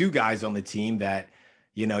 1 or 2 guys on the team that,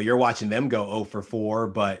 you're watching them go 0 for 4,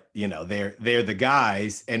 but they're the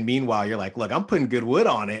guys. And meanwhile, you're like, look, I'm putting good wood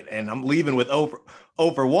on it and I'm leaving with 0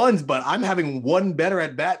 for 1s, but I'm having one better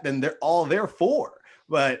at bat than they're all there for.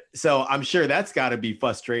 But so I'm sure that's got to be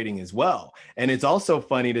frustrating as well. And it's also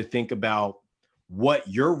funny to think about what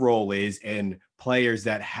your role is and players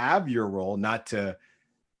that have your role, not to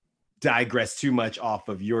digress too much off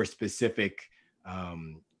of your specific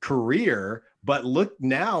career, but look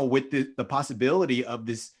now with the possibility of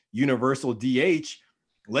this universal DH.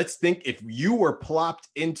 Let's think if you were plopped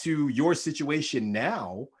into your situation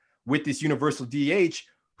now with this universal DH,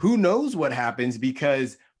 who knows what happens,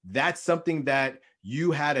 because that's something that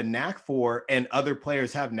you had a knack for and other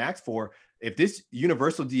players have knacks for. If this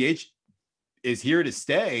universal DH is here to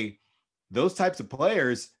stay, those types of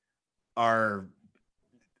players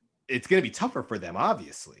it's going to be tougher for them,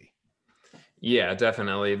 obviously. Yeah,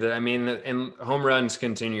 definitely. And home runs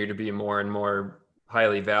continue to be more and more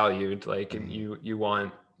highly valued. Like you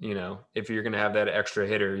want, you know, if you're going to have that extra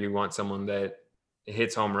hitter, you want someone that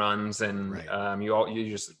hits home runs, and you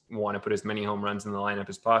just want to put as many home runs in the lineup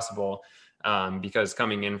as possible, because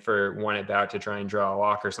coming in for one at bat to try and draw a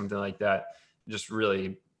walk or something like that just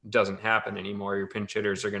really doesn't happen anymore. Your pinch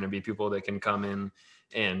hitters are going to be people that can come in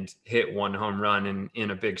and hit one home run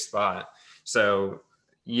in a big spot. So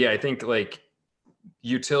yeah, I think like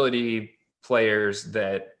utility players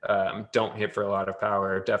that don't hit for a lot of power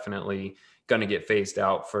are definitely going to get phased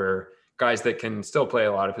out for guys that can still play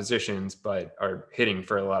a lot of positions but are hitting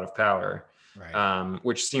for a lot of power,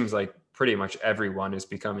 which seems like pretty much everyone is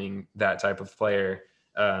becoming that type of player,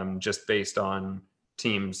 just based on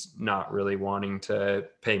teams not really wanting to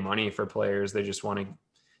pay money for players. They just want to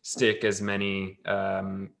stick as many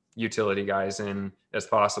utility guys in as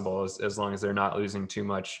possible, as long as they're not losing too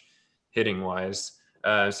much hitting wise.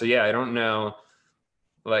 So yeah, I don't know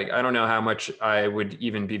how much I would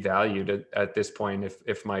even be valued at this point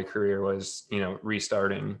if my career was, you know,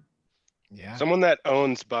 restarting. Yeah. Someone that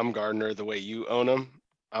owns Bumgarner the way you own him,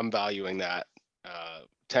 I'm valuing that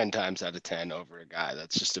 10 times out of 10 over a guy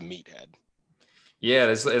that's just a meathead. Yeah,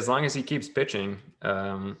 as long as he keeps pitching,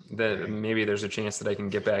 then maybe there's a chance that I can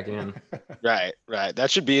get back in. Right.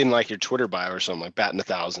 That should be in like your Twitter bio or something, like batting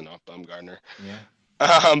 1,000 off Bumgarner.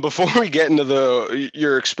 Yeah. Before we get into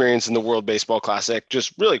your experience in the World Baseball Classic,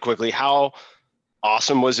 just really quickly, how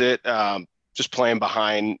awesome was it just playing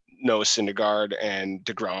behind Noah Syndergaard and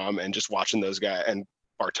DeGrom and just watching those guys and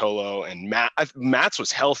Bartolo and Matt? Matt's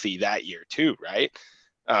was healthy that year too, right?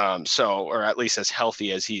 Or at least as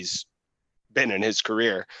healthy as he's been in his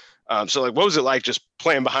career. So like, what was it like just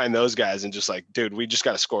playing behind those guys and just like, dude, we just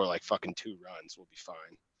got to score like fucking 2 runs. We'll be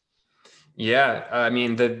fine. Yeah. I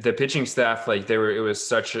mean, the pitching staff, like it was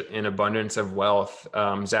such an abundance of wealth.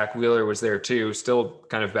 Zach Wheeler was there too, still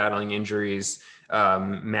kind of battling injuries.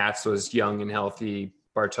 Matt's was young and healthy.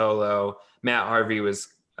 Bartolo, Matt Harvey was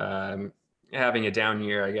having a down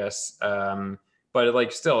year, I guess. But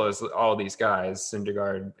like still is all these guys,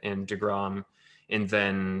 Syndergaard and DeGrom. And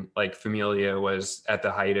then like Familia was at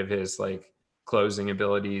the height of his like closing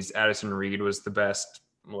abilities. Addison Reed was the best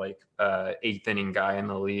like 8th inning guy in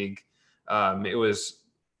the league. It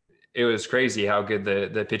was crazy how good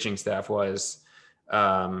the pitching staff was.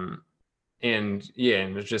 And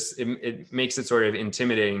it just, it makes it sort of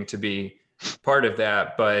intimidating to be part of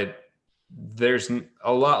that, but there's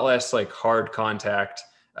a lot less like hard contact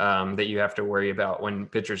that you have to worry about when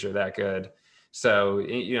pitchers are that good. So,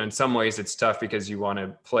 you know, in some ways it's tough because you want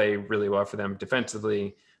to play really well for them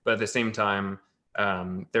defensively, but at the same time,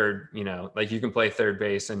 they're, you know, like you can play third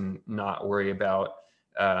base and not worry about,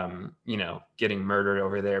 you know, getting murdered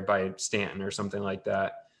over there by Stanton or something like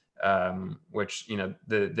that. Which, you know,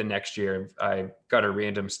 the next year I got a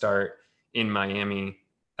random start in Miami.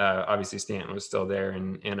 Obviously Stanton was still there,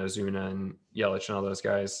 and Ozuna and Yelich and all those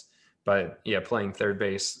guys. But yeah, playing third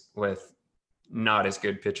base with not as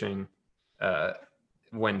good pitching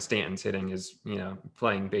when Stanton's hitting is, you know,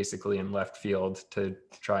 playing basically in left field to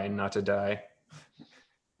try and not to die.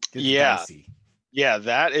 Yeah. Yeah,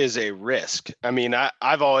 that is a risk. I mean,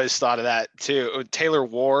 I've always thought of that too. Taylor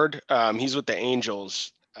Ward, he's with the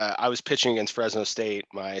Angels. I was pitching against Fresno State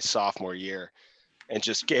my sophomore year and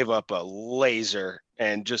just gave up a laser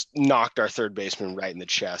and just knocked our third baseman right in the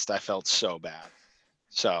chest. I felt so bad.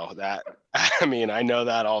 So that, I mean, I know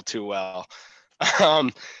that all too well.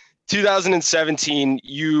 2017,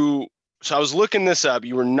 so I was looking this up.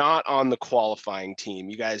 You were not on the qualifying team.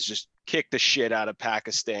 You guys just kicked the shit out of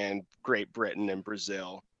Pakistan, Great Britain, and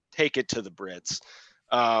Brazil. Take it to the Brits.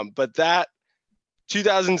 But that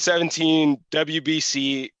 2017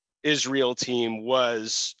 WBC Israel team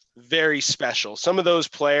was very special. Some of those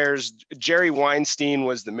players, Jerry Weinstein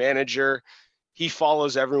was the manager. He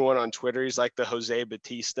follows everyone on Twitter. He's like the Jose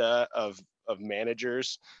Batista of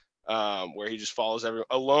managers, where he just follows everyone.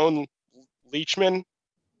 Alone Leachman,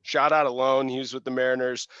 shout out Alone. He was with the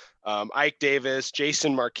Mariners. Ike Davis,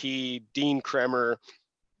 Jason Marquis, Dean Kremer,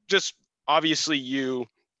 just obviously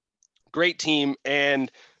great team.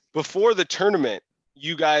 And before the tournament,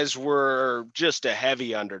 you guys were just a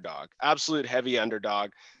heavy underdog, absolute heavy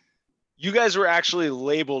underdog. You guys were actually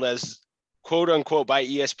labeled as, quote unquote, by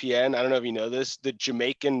ESPN, I don't know if you know this, the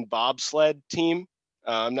Jamaican bobsled team.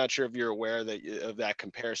 I'm not sure if you're aware of that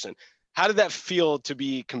comparison. How did that feel to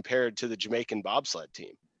be compared to the Jamaican bobsled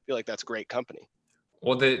team? I feel like that's great company.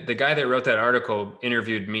 Well, the guy that wrote that article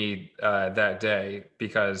interviewed me that day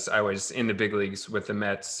because I was in the big leagues with the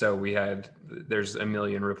Mets. So there's a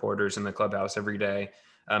million reporters in the clubhouse every day.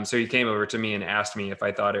 So he came over to me and asked me if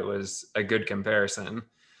I thought it was a good comparison.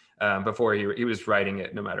 before he was writing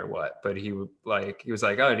it no matter what. But he was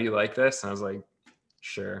like, "Oh, do you like this?" And I was like,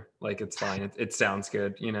 "Sure, like it's fine. It sounds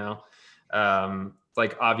good, you know."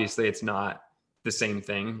 Like obviously it's not the same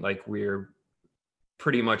thing. Like we're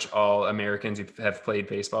pretty much all Americans who have played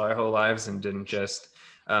baseball our whole lives and didn't just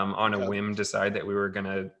on a whim decide that we were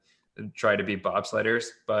gonna try to be bobsledders.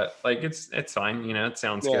 But like it's fine, you know. It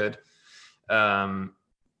sounds good.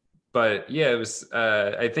 But yeah, it was.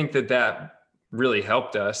 I think that really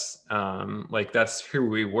helped us. Like that's who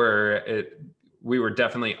we were. We were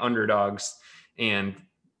definitely underdogs, and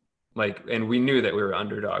we knew that we were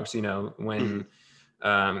underdogs. You know, when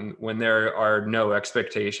there are no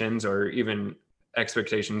expectations or even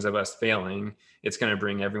expectations of us failing, it's going to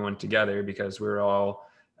bring everyone together because we're all,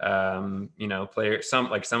 you know, players.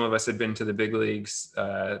 Some of us had been to the big leagues,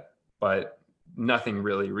 but nothing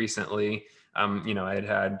really recently. You know, I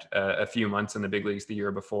had a few months in the big leagues the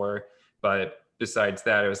year before, but besides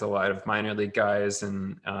that, it was a lot of minor league guys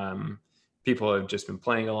and people who have just been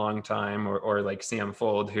playing a long time, or like Sam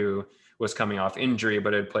Fold, who was coming off injury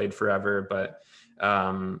but had played forever. But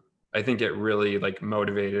I think it really like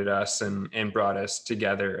motivated us and brought us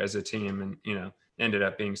together as a team, and you know, ended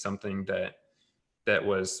up being something that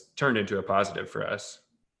was turned into a positive for us.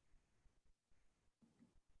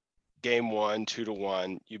 Game 1,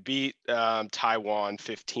 2-1. You beat Taiwan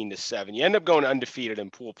 15-7. You end up going undefeated in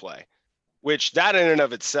pool play, which that in and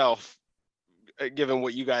of itself, given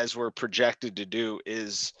what you guys were projected to do,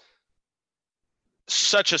 is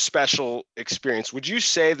such a special experience. Would you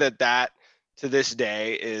say that to this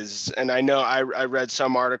day is, and I know I read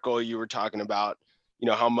some article you were talking about, you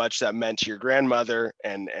know, how much that meant to your grandmother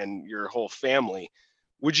and your whole family.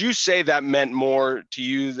 Would you say that meant more to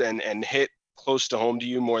you and hit close to home to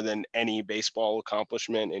you more than any baseball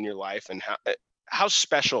accomplishment in your life? And how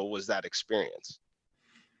special was that experience?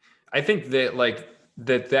 I think that like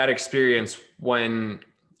that experience, when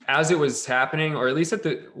as it was happening, or at least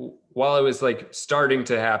while it was like starting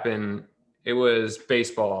to happen, it was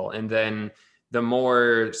baseball. And then the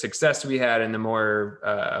more success we had and the more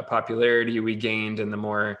popularity we gained and the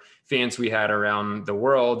more fans we had around the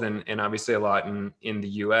world, and obviously a lot in the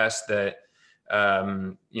US, that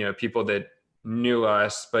you know, people that knew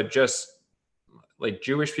us, but just like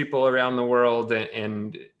Jewish people around the world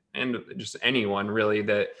and just anyone really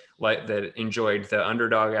that enjoyed the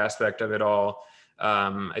underdog aspect of it all.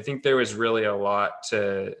 I think there was really a lot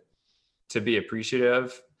to be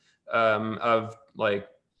appreciative of, like,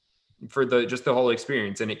 for just the whole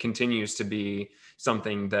experience. And it continues to be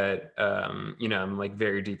something that, you know, I'm like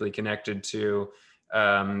very deeply connected to.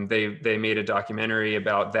 They made a documentary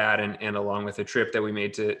about that, and along with a trip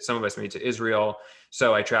that some of us made to Israel.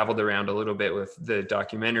 So I traveled around a little bit with the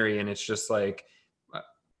documentary, and it's just like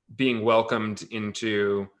being welcomed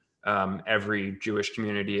into every Jewish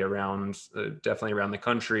community around, definitely around the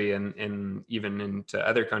country, and even into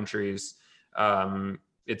other countries.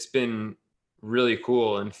 It's been really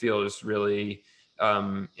cool and feels really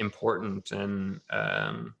important. And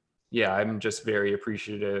yeah, I'm just very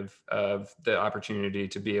appreciative of the opportunity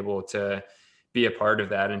to be able to be a part of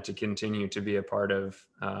that and to continue to be a part of,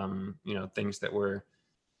 you know, things that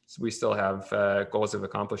we still have goals of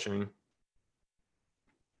accomplishing.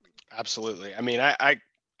 Absolutely. I mean,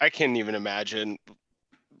 I can't even imagine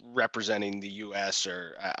representing the U.S.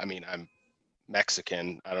 or, I mean, I'm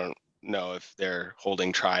Mexican. I don't know if they're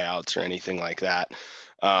holding tryouts or anything like that.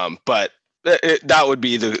 But that would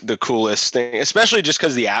be the coolest thing, especially just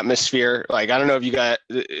because the atmosphere. Like, I don't know if you got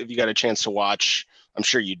a chance to watch. I'm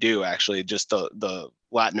sure you do, actually, just the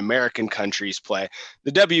Latin American countries play.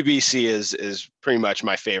 The WBC is pretty much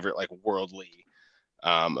my favorite, like, worldly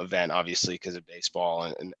event, obviously because of baseball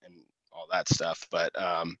and all that stuff. But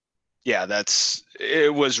yeah,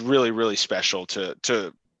 it was really, really special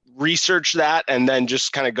to research that and then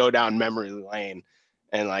just kind of go down memory lane.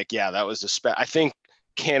 And like, yeah, that was I think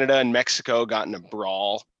Canada and Mexico got in a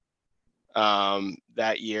brawl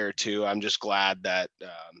that year too. I'm just glad that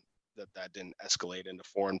that didn't escalate into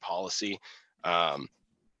foreign policy.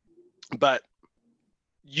 But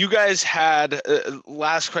you guys had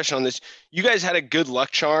last question on this. You guys had a good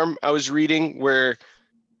luck charm, I was reading, where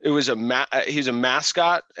it was he's a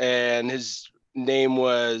mascot and his name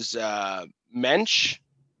was Mensch.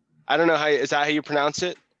 I don't know is that how you pronounce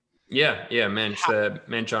it? Yeah, Mensch,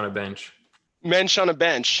 Mensch on a bench. Mensch on a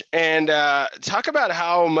bench. And talk about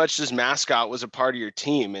how much this mascot was a part of your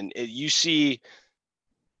team. And you see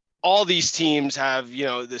all these teams have, you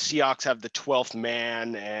know, the Seahawks have the 12th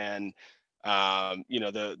man, and you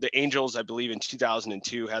know, the Angels, I believe in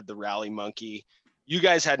 2002 had the rally monkey. You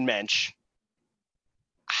guys had Mensch.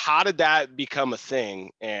 How did that become a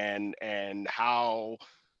thing, and how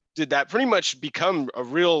did that pretty much become a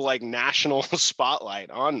real like national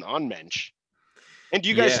spotlight on Mensch. And do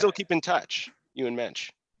you guys still keep in touch, you and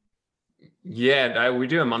Mensch? Yeah, we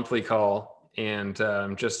do a monthly call, and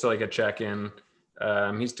just like a check-in.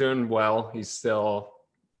 He's doing well. He's still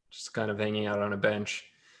just kind of hanging out on a bench.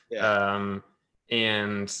 Yeah.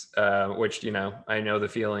 And which, I know the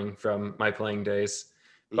feeling from my playing days,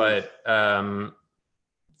 but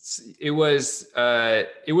it was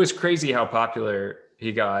crazy how popular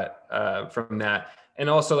he got from that. And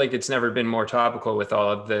also, like, it's never been more topical with all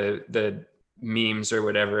of the memes or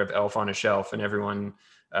whatever of Elf on a Shelf, and everyone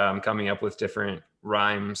coming up with different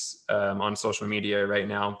rhymes on social media right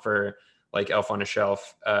now for like Elf on a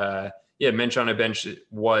Shelf. Mensch on a Bench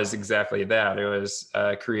was exactly that. It was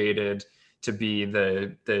created to be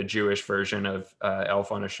the Jewish version of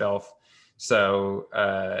Elf on a Shelf. So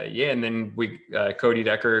and then Cody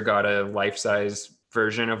Decker got a life-size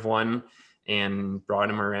version of one and brought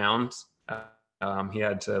him around. He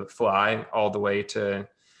had to fly all the way to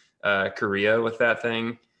Korea with that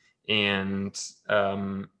thing, and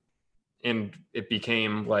it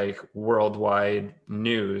became like worldwide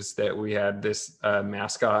news that we had this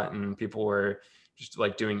mascot, and people were just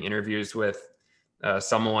like doing interviews with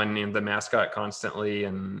someone named the mascot constantly,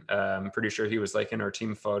 and I'm pretty sure he was like in our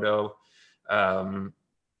team photo.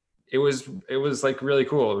 It was like really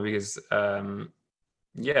cool because I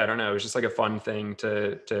don't know, it was just like a fun thing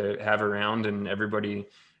to have around, and everybody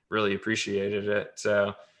really appreciated it.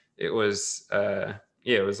 So it was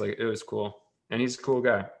it was cool, and he's a cool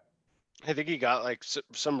guy. I think he got like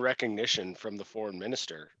some recognition from the foreign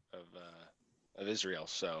minister of Israel.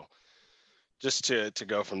 So just to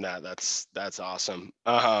go from that's awesome.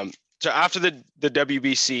 So after the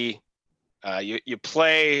WBC, you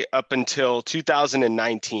play up until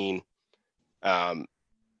 2019,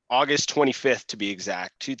 August 25th to be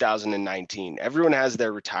exact, 2019. Everyone has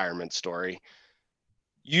their retirement story.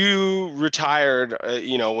 You retired.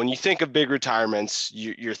 When you think of big retirements,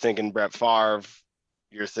 you're thinking Brett Favre,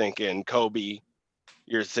 you're thinking Kobe,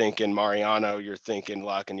 you're thinking Mariano, you're thinking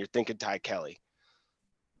Luck, and you're thinking Ty Kelly.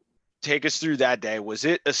 Take us through that day. Was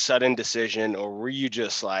it a sudden decision, or were you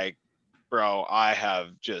just like, bro, I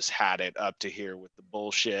have just had it up to here with the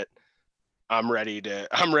bullshit. I'm ready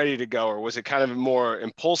to go? Or was it kind of a more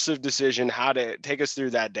impulsive decision? How to take us through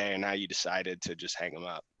that day and how you decided to just hang them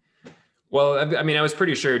up? Well, I mean, I was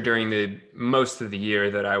pretty sure during the most of the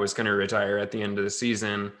year that I was going to retire at the end of the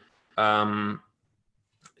season.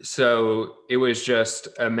 So it was just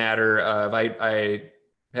a matter of, I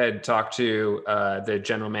had talked to the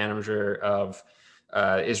general manager of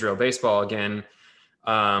Israel Baseball again,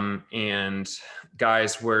 and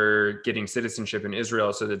guys were getting citizenship in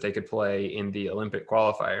Israel so that they could play in the Olympic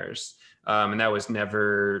qualifiers. And that was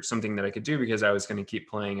never something that I could do because I was going to keep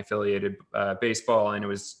playing affiliated baseball, and it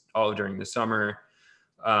was all during the summer.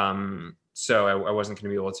 So I wasn't going to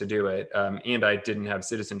be able to do it. And I didn't have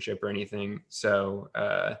citizenship or anything. So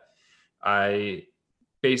I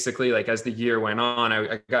basically, like, as the year went on,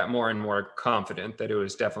 I got more and more confident that it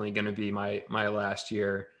was definitely going to be my last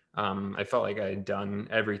year. I felt like I had done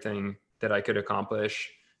everything that I could accomplish.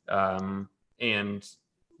 And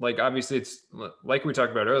like, obviously it's like we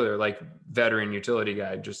talked about earlier, like veteran utility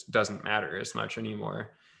guy just doesn't matter as much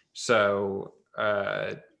anymore. So,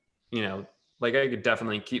 like I could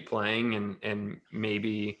definitely keep playing and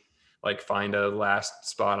maybe like find a last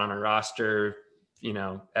spot on a roster,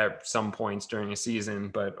 at some points during a season,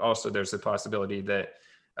 but also there's a possibility that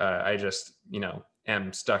I just,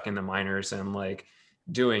 am stuck in the minors and like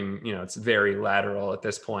doing, it's very lateral at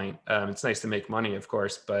this point. It's nice to make money, of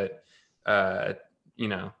course, but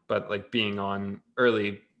like being on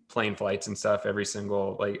early plane flights and stuff every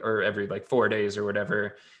 4 days or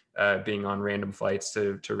whatever, being on random flights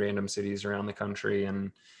to random cities around the country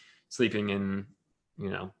and sleeping in,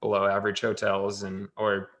 below average hotels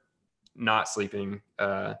or not sleeping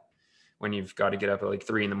when you've got to get up at like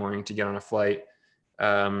 3 a.m. to get on a flight.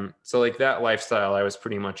 So like that lifestyle I was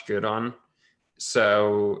pretty much good on.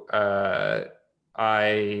 So I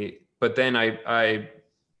got I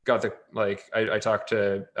talked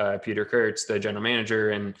to Peter Kurtz, the general manager,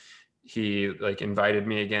 and he like invited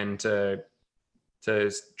me again to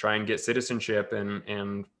try and get citizenship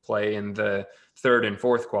and play in the third and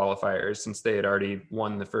fourth qualifiers, since they had already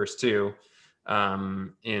won the first two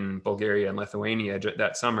in Bulgaria and Lithuania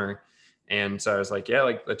that summer. And so I was like, yeah,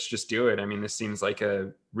 like, let's just do it. I mean, this seems like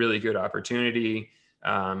a really good opportunity.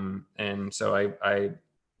 And so I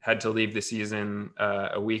had to leave the season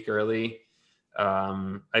a week early.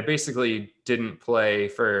 I basically didn't play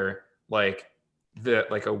for a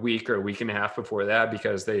week or a week and a half before that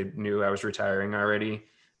because they knew I was retiring already.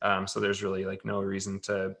 So there's really like no reason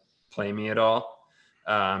to play me at all.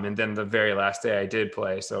 And then the very last day I did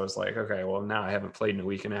play. So I was like, okay, well now I haven't played in a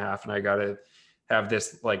week and a half and I got to have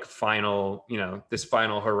this like final, this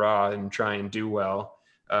final hurrah and try and do well.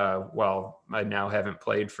 Well, I now haven't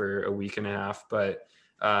played for a week and a half, but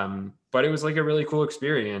it was like a really cool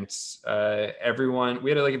experience. We had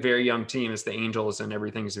like a very young team. It's the Angels and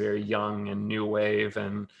everything's very young and new wave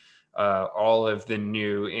and all of the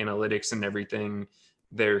new analytics and everything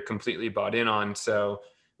they're completely bought in on. So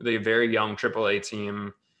the very young AAA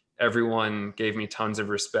team, everyone gave me tons of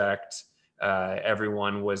respect.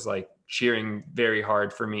 Everyone was like cheering very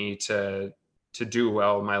hard for me to do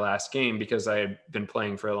well in my last game because I had been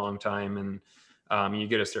playing for a long time. And you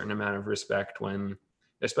get a certain amount of respect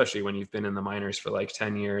especially when you've been in the minors for like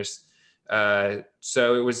 10 years.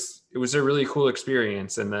 So it was a really cool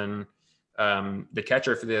experience. And then the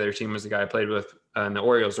catcher for the other team was the guy I played with in the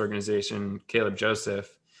Orioles organization, Caleb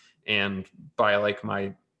Joseph. And by like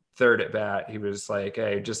my third at bat, he was like,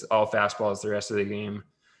 hey, just all fastballs the rest of the game.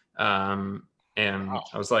 And wow.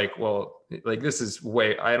 I was like, well, like, this is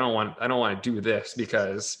I don't want to do this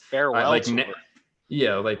because farewell.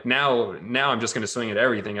 Like now I'm just going to swing at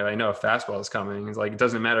everything. And I know a fastball is coming. It's like, it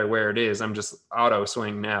doesn't matter where it is. I'm just auto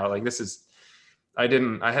swing now. Like I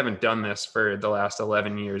haven't done this for the last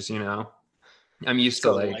 11 years, I'm used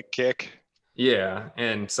to like kick. Yeah.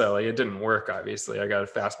 And so like, it didn't work. Obviously I got a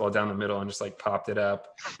fastball down the middle and just like popped it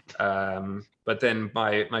up. But then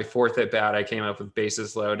my fourth at bat, I came up with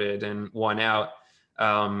bases loaded and 1 out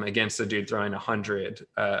against a dude throwing 100.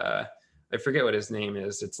 I forget what his name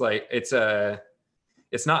is. It's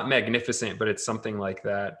not magnificent, but it's something like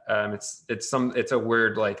that. It's a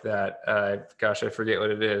word like that. Gosh, I forget what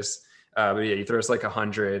it is. But yeah, he throws like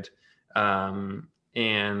 100.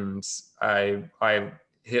 And I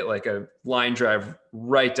hit like a line drive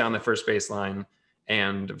right down the first baseline.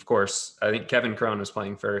 And of course, I think Kevin Cron was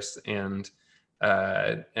playing first and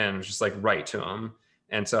it was just like right to him.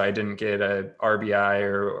 And so I didn't get a RBI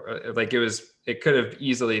or like it could have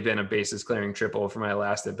easily been a bases clearing triple for my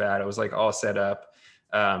last at bat. It was like all set up.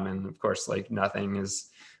 And of course, like nothing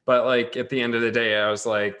is, but like at the end of the day, I was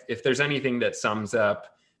like, if there's anything that sums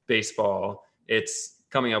up baseball, it's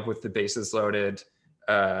coming up with the bases loaded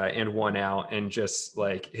and 1 out and just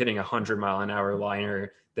like hitting 100-mile-an-hour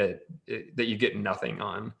liner that you get nothing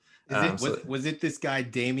on. Was it this guy,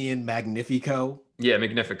 Damian Magnifico? Yeah.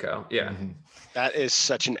 Magnifico. Yeah. Mm-hmm. That is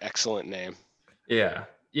such an excellent name. Yeah.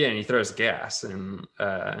 Yeah. And he throws gas and,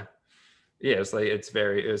 yeah, it was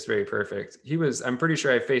very perfect. I'm pretty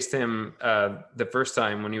sure I faced him the first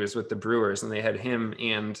time when he was with the Brewers and they had him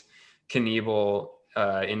and Knievel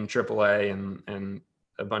in AAA and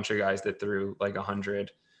a bunch of guys that threw like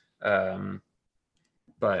 100.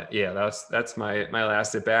 But yeah, that's my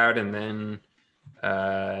last at bat. And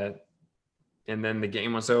then the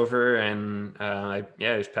game was over and I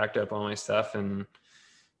just packed up all my stuff and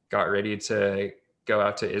got ready to go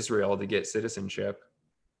out to Israel to get citizenship.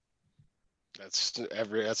 That's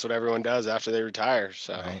what everyone does after they retire.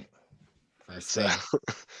 So, right.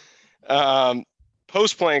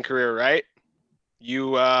 Post-playing career, right?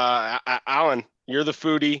 You, Alan, you're the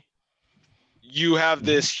foodie. You have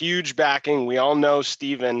this huge backing. We all know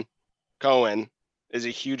Stephen Cohen is a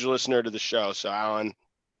huge listener to the show. So, Alan,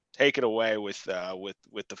 take it away with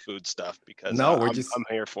the food stuff because I'm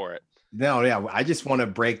here for it. No, yeah, I just want to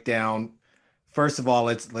break down. First of all,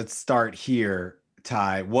 let's start here.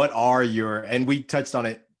 Ty, what are and we touched on it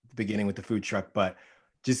at the beginning with the food truck, but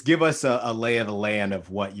just give us a lay of the land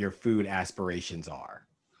of what your food aspirations are.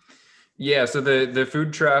 Yeah, so the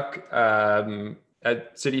food truck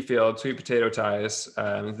at Citi Field, Sweet Potato Ties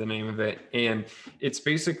is the name of it. And it's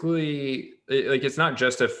basically, like, it's not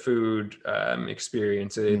just a food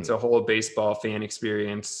experience. It's a whole baseball fan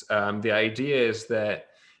experience. The idea is that,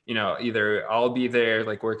 either I'll be there,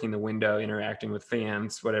 like working the window, interacting with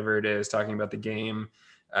fans, whatever it is, talking about the game,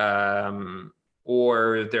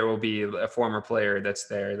 or there will be a former player that's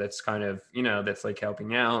there, that's kind of, that's like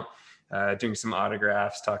helping out, doing some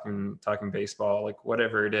autographs, talking baseball, like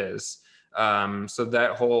whatever it is. So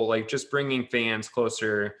that whole, like, just bringing fans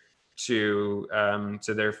closer to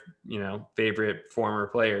their, favorite former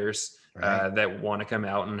players, right, that want to come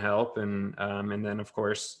out and help. And then of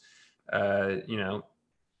course,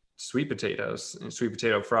 sweet potatoes and sweet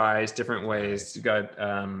potato fries, different ways. You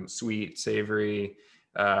got sweet, savory,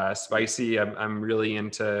 spicy. I'm really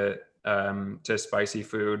into to spicy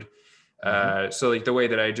food. So like the way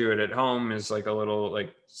that I do it at home is like a little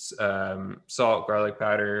like salt, garlic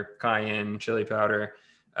powder, cayenne, chili powder,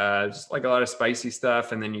 just like a lot of spicy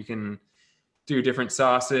stuff. And then you can do different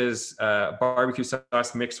sauces. Barbecue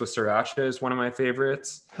sauce mixed with sriracha is one of my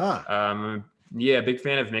favorites. Yeah, big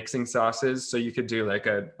fan of mixing sauces. So you could do like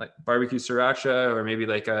barbecue sriracha, or maybe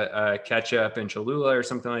like a ketchup and Cholula or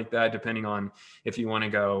something like that, depending on if you want to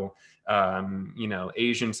go,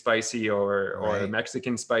 Asian spicy or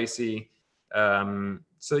Mexican spicy.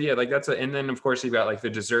 So yeah, like and then of course you've got like the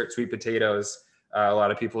dessert sweet potatoes. A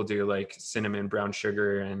lot of people do like cinnamon, brown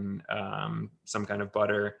sugar, and some kind of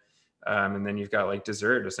butter. And then you've got like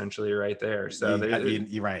dessert essentially right there. So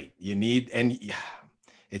you're right. You need, and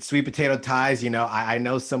it's sweet potato ties. I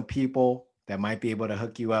know some people that might be able to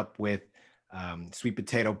hook you up with sweet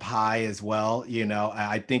potato pie as well.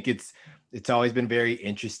 I think it's always been very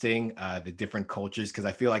interesting, the different cultures, because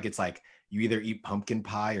I feel like it's like you either eat pumpkin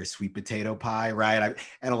pie or sweet potato pie, right?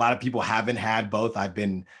 And a lot of people haven't had both. I've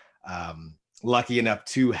been lucky enough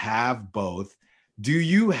to have both. Do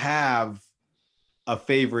you have a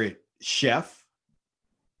favorite chef?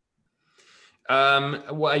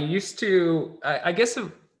 Well, I used to, I guess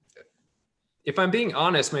if I'm being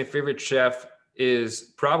honest, my favorite chef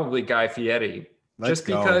is probably Guy Fieri.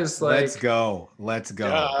 Because let's go.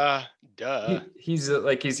 He's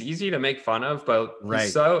easy to make fun of, but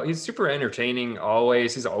he's super entertaining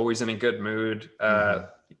always. He's always in a good mood.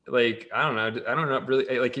 Like, I don't know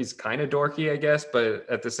really, like, he's kind of dorky, I guess, but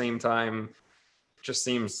at the same time just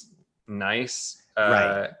seems nice.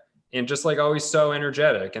 And just like always so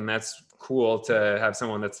energetic, and that's cool to have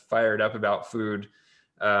someone that's fired up about food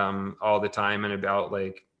all the time, and about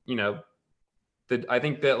like, I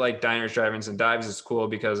think that like Diners, Drive-Ins, and Dives is cool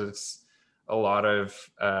because it's a lot of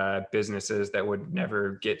businesses that would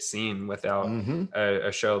never get seen without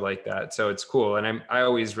a show like that. So it's cool. And I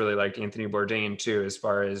always really liked Anthony Bourdain too, as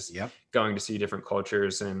far as going to see different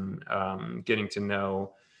cultures and getting to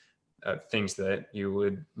know things that you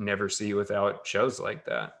would never see without shows like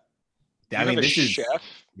that. I mean, this is chef.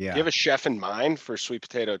 Yeah. Do you have a chef in mind for sweet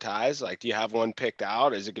potato ties? Like, do you have one picked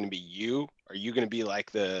out? Is it going to be you? Are you going to be like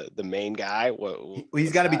the main guy?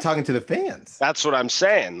 He's got to be talking to the fans. That's what I'm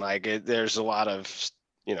saying. Like, there's a lot of,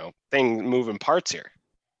 moving parts here.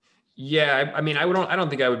 Yeah. I mean, I don't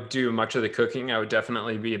think I would do much of the cooking. I would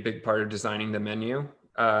definitely be a big part of designing the menu.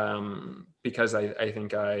 Because I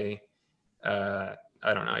think I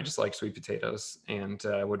don't know. I just like sweet potatoes, and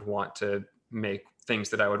would want to make things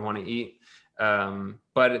that I would want to eat.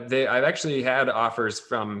 But I've actually had offers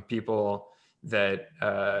from people that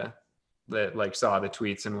like saw the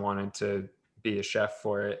tweets and wanted to be a chef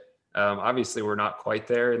for it. Obviously we're not quite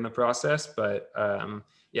there in the process, but I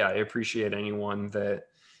appreciate anyone that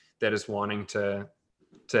is wanting to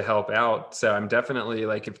help out. So I'm definitely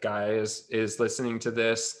like, if Guy is listening to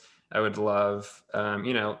this, I would love,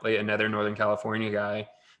 like another Northern California guy,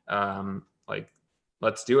 like,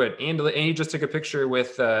 let's do it. And he just took a picture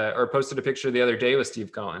with, or posted a picture the other day with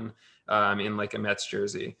Steve Cohen in like a Mets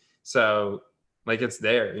jersey. So like, it's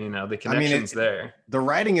there, the connection's there. The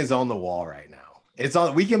writing is on the wall right now. It's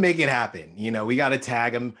on. We can make it happen. We got to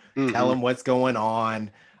tag him, tell him what's going on.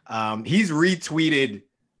 He's retweeted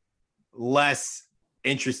less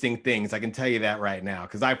interesting things. I can tell you that right now,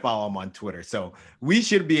 because I follow him on Twitter. So we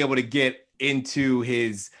should be able to get into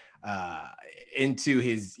his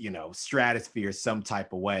stratosphere some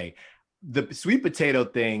type of way. The sweet potato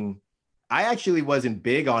thing, I actually wasn't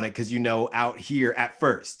big on it because, out here at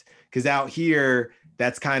first, because out here,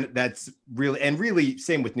 that's really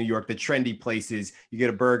same with New York, the trendy places, you get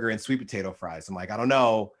a burger and sweet potato fries. I'm like, I don't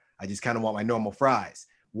know. I just kind of want my normal fries.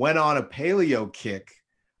 Went on a paleo kick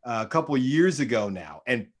a couple of years ago now.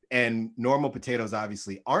 And normal potatoes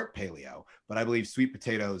obviously aren't paleo, but I believe sweet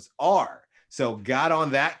potatoes are. So got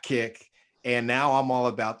on that kick. And now I'm all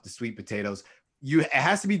about the sweet potatoes. It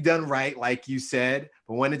has to be done right, like you said.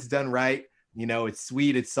 But when it's done right, it's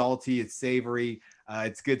sweet, it's salty, it's savory,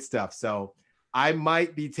 it's good stuff. So I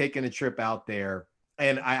might be taking a trip out there.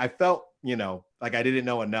 And I felt, like I didn't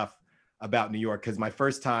know enough about New York, because my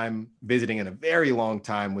first time visiting in a very long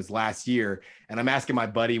time was last year. And I'm asking my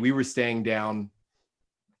buddy, we were staying down,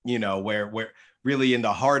 where really in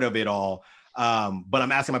the heart of it all. But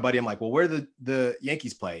I'm asking my buddy, I'm like, well, where do the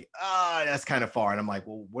Yankees play? That's kind of far. And I'm like,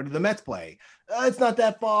 well, where do the Mets play? It's not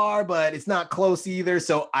that far, but it's not close either.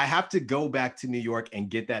 So I have to go back to New York and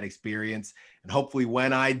get that experience. And hopefully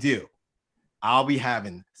when I do, I'll be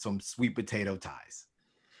having some sweet potato ties.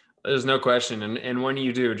 There's no question. And when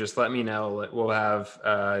you do, just let me know. We'll have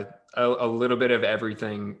a little bit of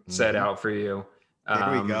everything set out for you.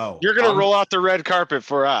 There we go. You're going to roll out the red carpet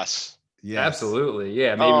for us. Yeah, absolutely.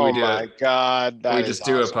 Yeah, maybe we do. Oh my God, we just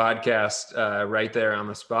do a podcast right there on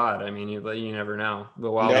the spot. I mean, you never know.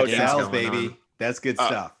 The no tells, baby. On. That's good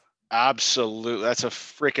stuff. Absolutely. That's a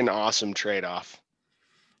freaking awesome trade-off.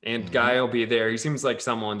 And Guy will be there. He seems like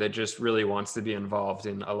someone that just really wants to be involved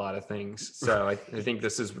in a lot of things. So I think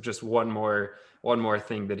this is just one more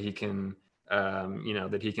thing that he can,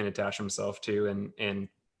 that he can attach himself to and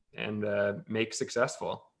make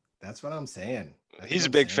successful. That's what I'm saying. He's a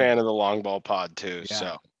big fan of the long ball pod too. Yeah.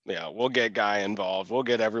 So yeah, we'll get Guy involved. We'll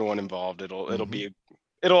get everyone involved. It'll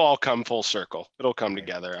all come full circle. It'll come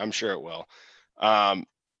together. I'm sure it will.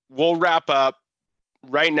 We'll wrap up.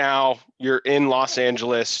 Right now, you're in Los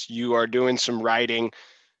Angeles. You are doing some writing.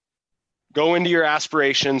 Go into your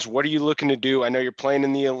aspirations. What are you looking to do? I know you're playing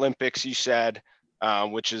in the Olympics, you said,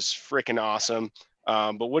 which is freaking awesome.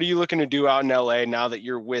 But what are you looking to do out in LA now that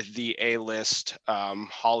you're with the A-list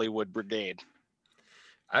Hollywood Brigade?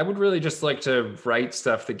 I would really just like to write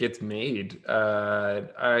stuff that gets made.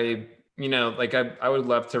 I would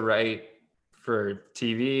love to write for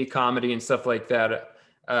TV, comedy, and stuff like that.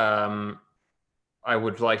 I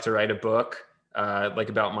would like to write a book,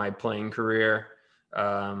 about my playing career.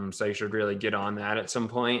 So I should really get on that at some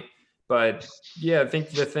point. But yeah, I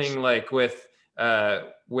think the thing with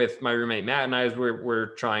my roommate Matt and I is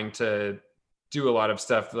we're trying to do a lot of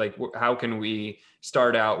stuff. How can we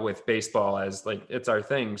start out with baseball as it's our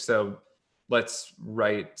thing? So let's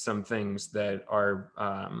write some things that are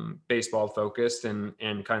baseball focused and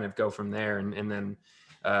kind of go from there and then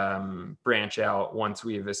branch out once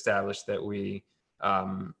we've established that we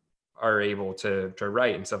are able to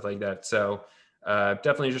write and stuff like that. So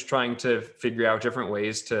definitely just trying to figure out different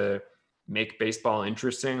ways to make baseball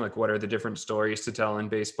interesting. What are the different stories to tell in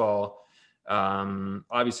baseball?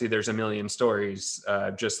 Obviously there's a million stories,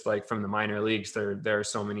 just from the minor leagues, there are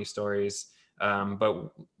so many stories.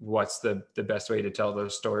 But what's the best way to tell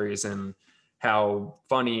those stories, and how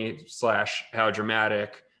funny / how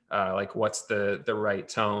dramatic, what's the right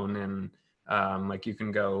tone? And you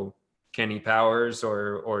can go Kenny Powers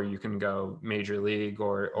or you can go Major League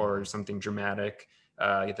or something dramatic.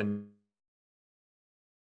 The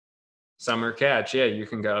Summer Catch, yeah, you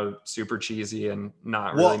can go super cheesy and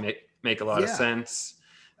not really make a lot of sense.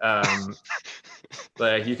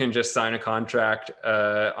 You can just sign a contract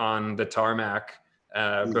on the tarmac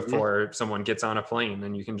before someone gets on a plane,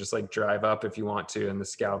 and you can just drive up if you want to, and the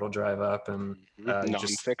scout will drive up and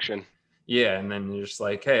nonfiction. Yeah, and then you're just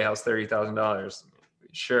hey, how's $30,000?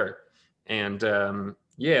 Sure. And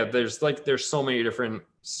there's so many different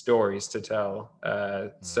stories to tell.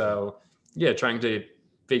 So yeah, trying to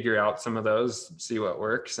figure out some of those, see what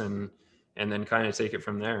works, and then kind of take it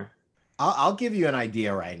from there. I'll give you an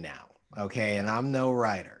idea right now. Okay. And I'm no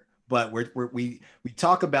writer, but we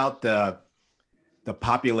talk about the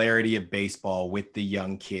popularity of baseball with the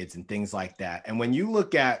young kids and things like that. And when you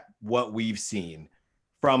look at what we've seen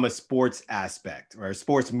from a sports aspect or a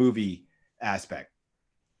sports movie aspect,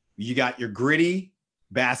 you got your gritty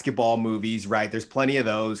basketball movies, right? There's plenty of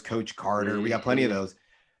those. Coach Carter, we got plenty of those.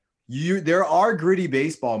 There are gritty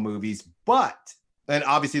baseball movies, and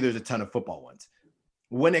obviously there's a ton of football ones.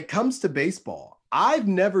 When it comes to baseball, I've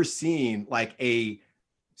never seen a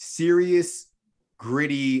serious,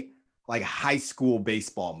 gritty, high school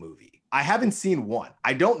baseball movie. I haven't seen one.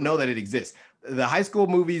 I don't know that it exists. The high school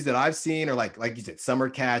movies that I've seen are like you said, Summer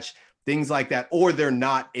Catch, things like that, or they're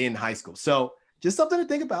not in high school. So just something to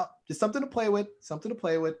think about, just something to play with,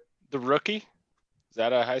 The Rookie? Is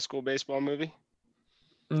that a high school baseball movie?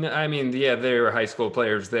 No, I mean, yeah, there were high school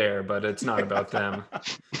players there, but it's not about them.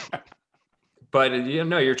 But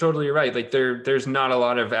you're totally right. There's not a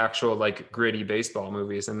lot of actual gritty baseball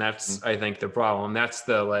movies, and that's I think the problem. That's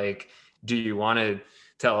the do you want to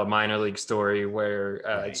tell a minor league story where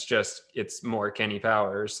it's more Kenny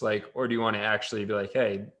Powers, or do you want to actually be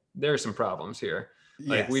hey, there are some problems here.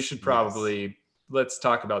 We should probably let's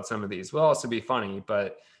talk about some of these. We'll also be funny,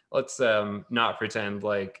 but let's not pretend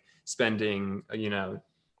spending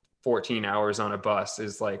 14 hours on a bus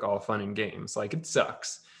is all fun and games. It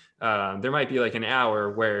sucks. There might be an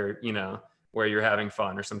hour where you're having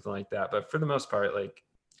fun or something like that, but for the most part,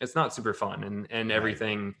 it's not super fun, and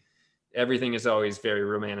everything is always very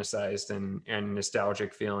romanticized and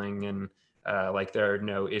nostalgic feeling, and there are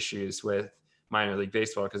no issues with minor league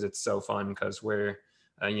baseball because it's so fun because we're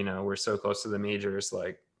so close to the majors.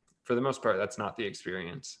 For the most part, that's not the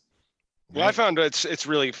experience. Well, I found it's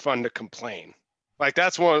really fun to complain.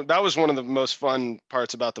 That was one of the most fun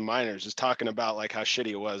parts about the minors, is talking about how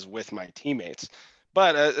shitty it was with my teammates.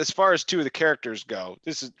 But as far as two of the characters go,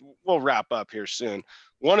 we'll wrap up here soon.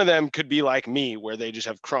 One of them could be like me, where they just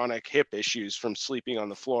have chronic hip issues from sleeping on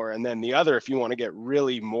the floor. And then the other, if you want to get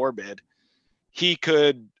really morbid, he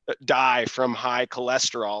could die from high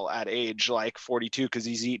cholesterol at age 42 because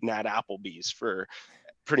he's eaten at Applebee's for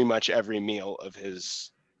pretty much every meal of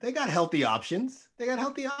his. They got healthy options.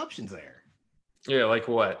 There. Yeah, like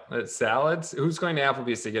what? Salads? Who's going to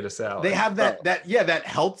Applebee's to get a salad? They have that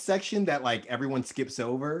health section that like everyone skips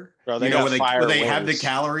over. Bro, they got where they have the wings.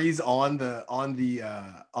 calories on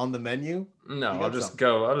the menu. No, I'll just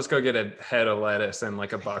go get a head of lettuce and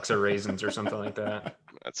like a box of raisins or something like that.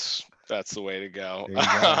 That's the way to go. There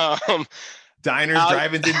you go. Diners,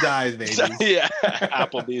 drive-ins, and dives, baby. Yeah,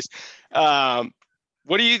 Applebee's.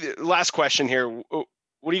 Last question here.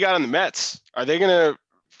 What do you got on the Mets? Are they gonna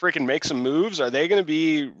freaking make some moves? Are they going to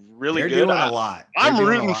be really They're good? Doing a lot. I'm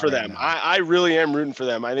rooting for them. I really am rooting for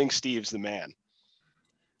them. I think Steve's the man.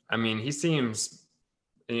 I mean, he seems,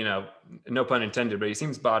 no pun intended, but he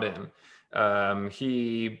seems bought in.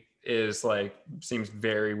 He seems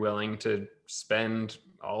very willing to spend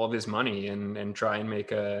all of his money and try and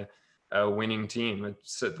make a winning team.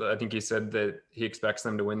 I think he said that he expects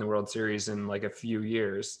them to win the World Series in like a few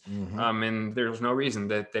years. Mm-hmm. And there's no reason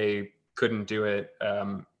that they couldn't do it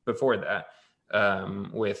before that,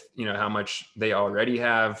 with how much they already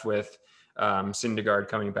have, with Syndergaard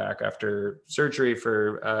coming back after surgery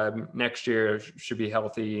for next year, should be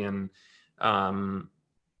healthy, and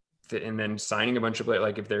then signing a bunch of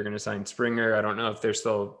like if they're going to sign Springer, I don't know if they're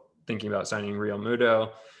still thinking about signing Real Muto,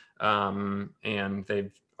 and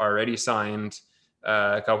they've already signed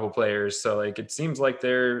a couple players, so like it seems like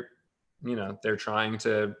they're trying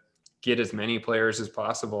to get as many players as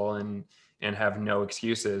possible and have no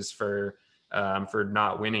excuses for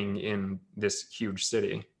not winning in this huge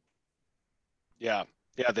city. Yeah.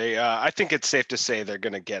 They. I think it's safe to say they're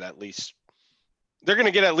going to get at least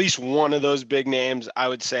one of those big names. I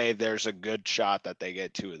would say there's a good shot that they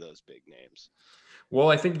get two of those big names. Well,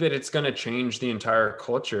 I think that it's going to change the entire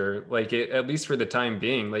culture, at least for the time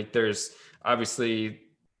being. Like, there's obviously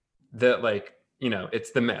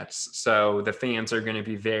it's the Mets, so the fans are going to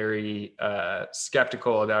be very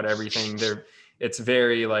skeptical about everything. It's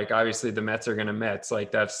very obviously the Mets are going to Mets,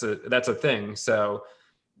 that's a thing. So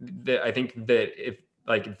I think that if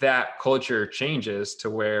that culture changes to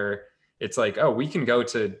where it's oh, we can go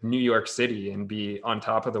to New York City and be on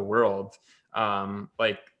top of the world.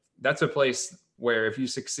 That's a place where if you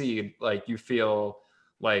succeed, you feel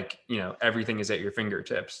everything is at your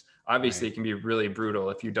fingertips. Obviously, Right. It can be really brutal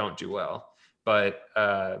if you don't do well. But,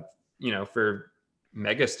 for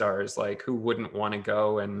megastars, who wouldn't want to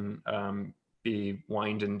go and be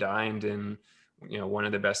wined and dined in, one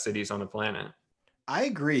of the best cities on the planet? I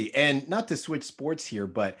agree. And not to switch sports here,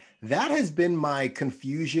 but that has been my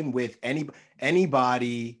confusion with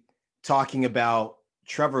anybody talking about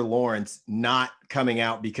Trevor Lawrence not coming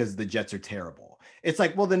out because the Jets are terrible. It's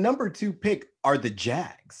well, the number 2 pick are the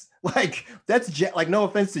Jags. That's no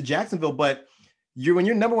offense to Jacksonville, but when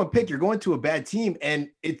you're number 1 pick, you're going to a bad team, and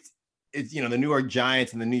it's the New York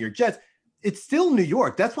Giants and the New York Jets. It's still New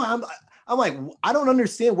York. That's why I'm I don't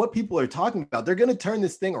understand what people are talking about. They're going to turn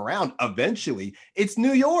this thing around eventually. It's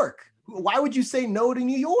New York. Why would you say no to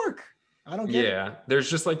New York? I don't get it. Yeah, there's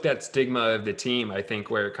just that stigma of the team, I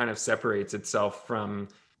think, where it kind of separates itself from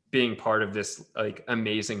being part of this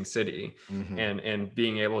amazing city, mm-hmm. and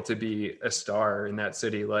being able to be a star in that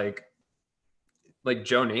city, like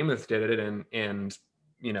Joe Namath did it, and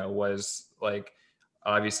was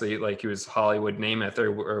obviously he was Hollywood Namath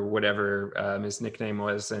or whatever his nickname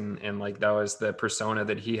was, and that was the persona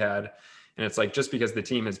that he had. And it's just because the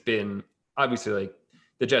team has been obviously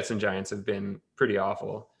the Jets and Giants have been pretty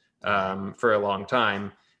awful for a long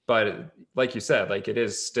time, but like you said,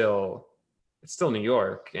 it's still New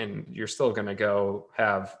York, and you're still going to go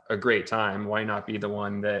have a great time. Why not be the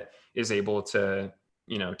one that is able to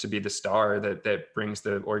to be the star that brings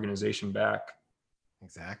the organization back?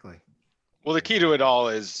 Exactly. Well, the key to it all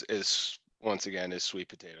is once again sweet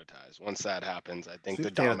potato ties. Once that happens, I think sweet the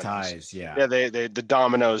potato dominoes. Ties, yeah. Yeah, the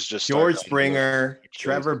dominoes just George Springer,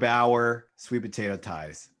 Trevor Bauer, sweet potato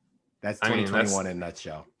ties. That's 2021 in a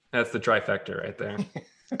nutshell. That's the trifecta right there.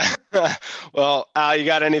 Well, Al, you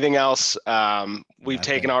got anything else? We've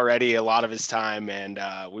taken already a lot of his time, and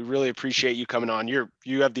we really appreciate you coming on.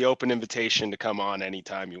 You have the open invitation to come on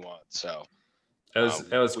anytime you want. So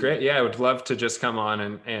that was great. Yeah, I would love to just come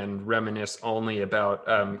on and reminisce only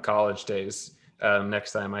about college days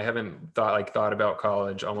next time. I haven't thought about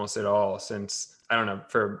college almost at all since, I don't know,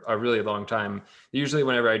 for a really long time. Usually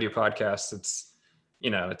whenever I do podcasts,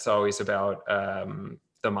 it's always about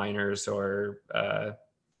the minors or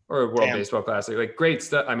World Baseball Classic, great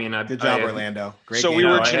stuff. I mean, good job, Orlando. Great. So we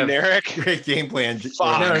were generic. Great game plan.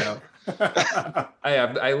 Orlando.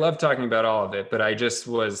 I love talking about all of it, but I just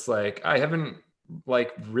was I haven't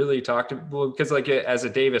really talked because as a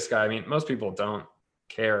Davis guy, I mean, most people don't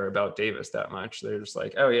care about Davis that much. They're just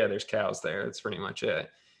like, oh yeah, there's cows there. That's pretty much it.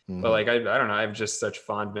 Mhm. But like, I don't know. I have just such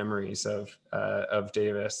fond memories of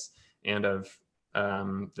Davis and of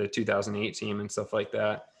the 2008 team and stuff like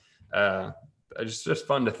that. It's just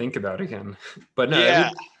fun to think about again. But no,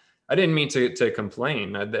 Yeah. I didn't mean to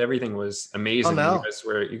complain. Everything was amazing. Oh,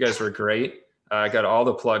 no. You guys were great. I got all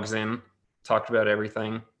the plugs in, talked about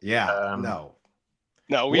everything. Yeah.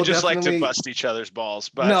 No, we We'll just like to definitely- bust each other's balls.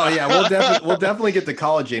 But No, yeah, we'll definitely get to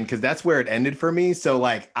college in because that's where it ended for me. So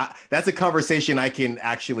like, that's a conversation I can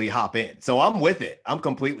actually hop in. So I'm with it. I'm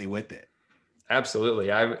completely with it.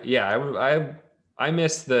 Absolutely. I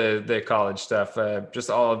miss the college stuff. Just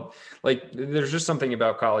all like, there's just something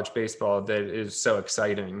about college baseball that is so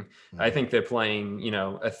exciting. I think that playing,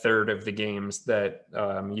 a third of the games that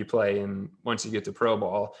you play, and once you get to pro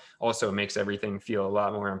ball, also makes everything feel a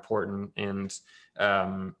lot more important. And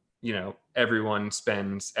everyone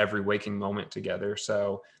spends every waking moment together.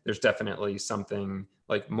 So there's definitely something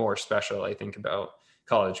like more special, I think, about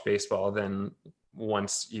college baseball than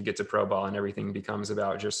once you get to pro ball and everything becomes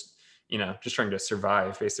about just trying to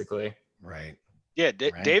survive, basically. Right. Yeah,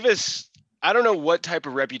 Right. Davis, I don't know what type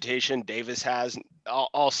of reputation Davis has.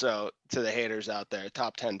 Also, to the haters out there,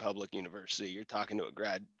 top 10 public university. You're talking to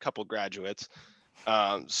a couple graduates.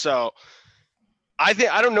 So I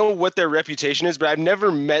don't know what their reputation is, but I've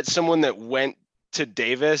never met someone that went to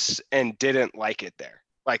Davis and didn't like it there.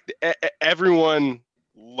 Like everyone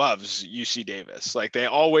loves UC Davis. Like they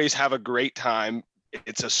always have a great time.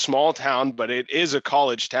 It's a small town, but it is a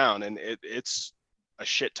college town, and it's a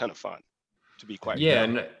shit ton of fun, to be quite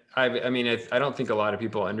frank. And I don't think a lot of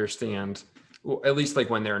people understand, at least like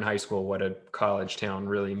when they're in high school, what a college town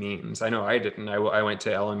really means. I know I didn't. I went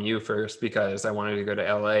to LMU first because I wanted to go to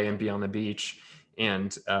LA and be on the beach,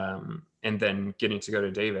 and then getting to go to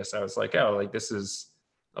Davis, I was like, oh, like this is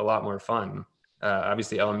a lot more fun.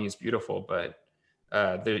 Obviously LMU is beautiful, but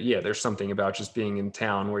there's something about just being in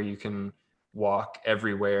town where you can walk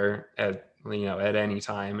everywhere at any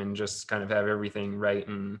time and just kind of have everything right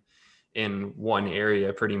in one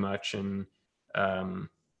area pretty much. And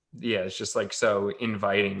it's just like so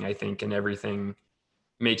inviting, I think, and everything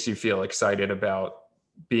makes you feel excited about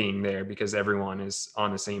being there because everyone is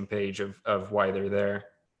on the same page of why they're there.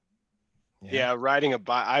 Yeah, riding a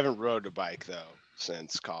bike. I haven't rode a bike though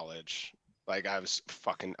since college. Like I'm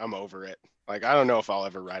over it. Like I don't know if I'll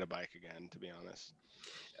ever ride a bike again, to be honest.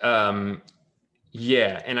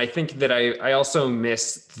 Yeah, and I think that I also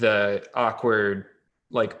miss the awkward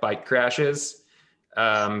like bike crashes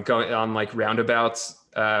going on like roundabouts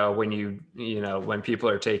when when people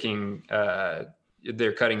are taking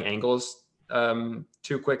they're cutting angles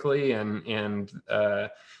too quickly and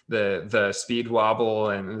the speed wobble,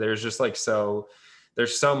 and there's just like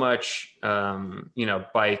there's so much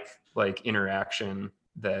bike like interaction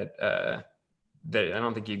that I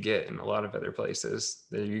don't think you get in a lot of other places.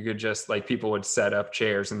 That you could just like people would set up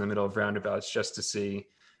chairs in the middle of roundabouts just to see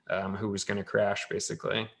who was going to crash,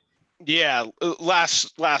 basically. Yeah,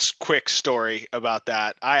 last quick story about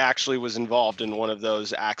that. I actually was involved in one of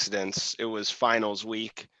those accidents. It was finals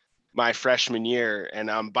week, my freshman year, and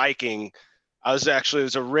I'm biking. It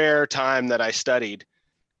was a rare time that I studied,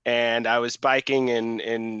 and I was biking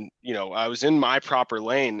and I was in my proper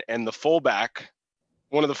lane, and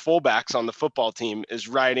one of the fullbacks on the football team is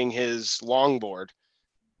riding his longboard.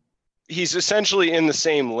 He's essentially in the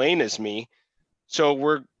same lane as me. So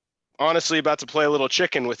we're honestly about to play a little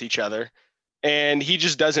chicken with each other, and he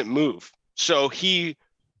just doesn't move. So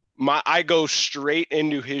I go straight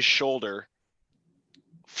into his shoulder,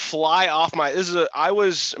 fly off my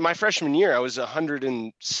freshman year, I was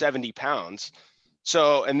 170 pounds.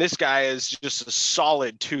 So, and this guy is just a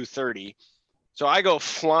solid 230. So I go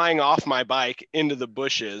flying off my bike into the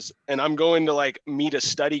bushes, and I'm going to like meet a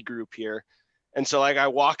study group here. And so like I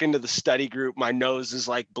walk into the study group, my nose is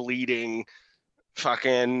like bleeding,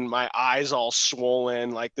 fucking my eyes all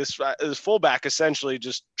swollen. Like this fullback essentially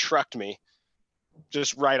just trucked me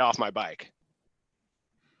just right off my bike.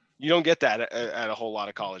 You don't get that at a whole lot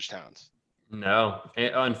of college towns. No,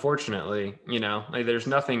 unfortunately, like, there's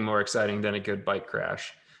nothing more exciting than a good bike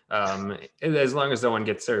crash. As long as no one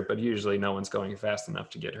gets hurt, but usually no one's going fast enough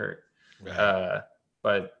to get hurt. Right.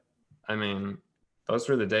 But I mean, those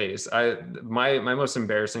were the days. My most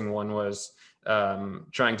embarrassing one was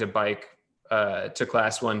trying to bike to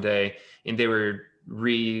class one day, and they were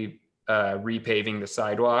repaving the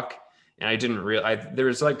sidewalk, and I didn't realize there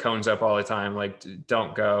was like cones up all the time, like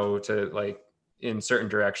don't go to like in certain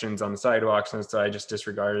directions on the sidewalks, and so I just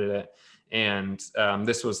disregarded it. And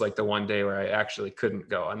this was like the one day where I actually couldn't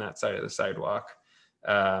go on that side of the sidewalk,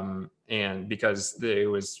 and because it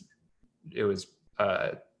was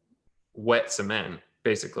wet cement,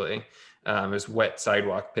 basically. It was wet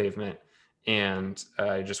sidewalk pavement. And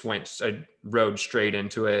I rode straight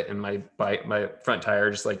into it, and my front tire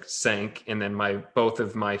just like sank. And then both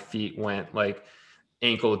of my feet went like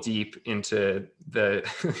ankle deep into the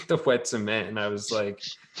the wet cement. And I was like,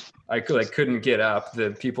 I couldn't get up. The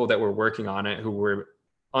people that were working on it, who were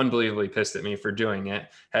unbelievably pissed at me for doing it,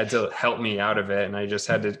 had to help me out of it. And I just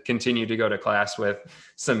had to continue to go to class with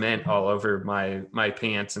cement all over my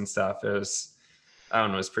pants and stuff. It was, I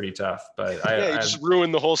don't know, it's pretty tough, but you just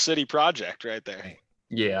ruined the whole city project right there.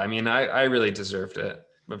 Yeah. I mean, I really deserved it,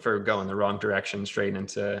 but for going the wrong direction, straight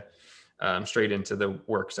into the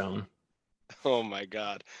work zone. Oh my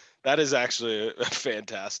God. That is actually a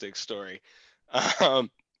fantastic story.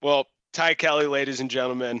 Well, Ty Kelly, ladies and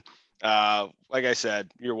gentlemen, like I said,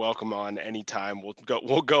 you're welcome on anytime.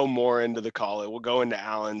 We'll go more into the call. We'll go into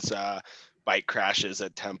Alan's, bike crashes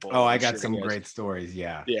at Temple. Oh, I got some great stories.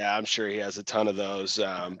 Yeah. Yeah, I'm sure he has a ton of those.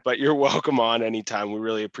 But you're welcome on anytime. We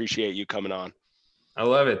really appreciate you coming on. I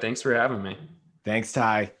love it. Thanks for having me. Thanks,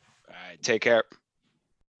 Ty. All right. Take care.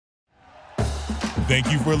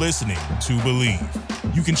 Thank you for listening to Believe.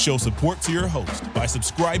 You can show support to your host by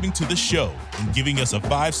subscribing to the show and giving us a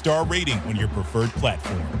 5-star rating on your preferred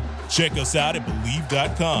platform. Check us out at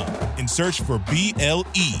Believe.com and search for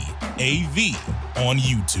BLEAV on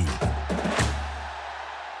YouTube.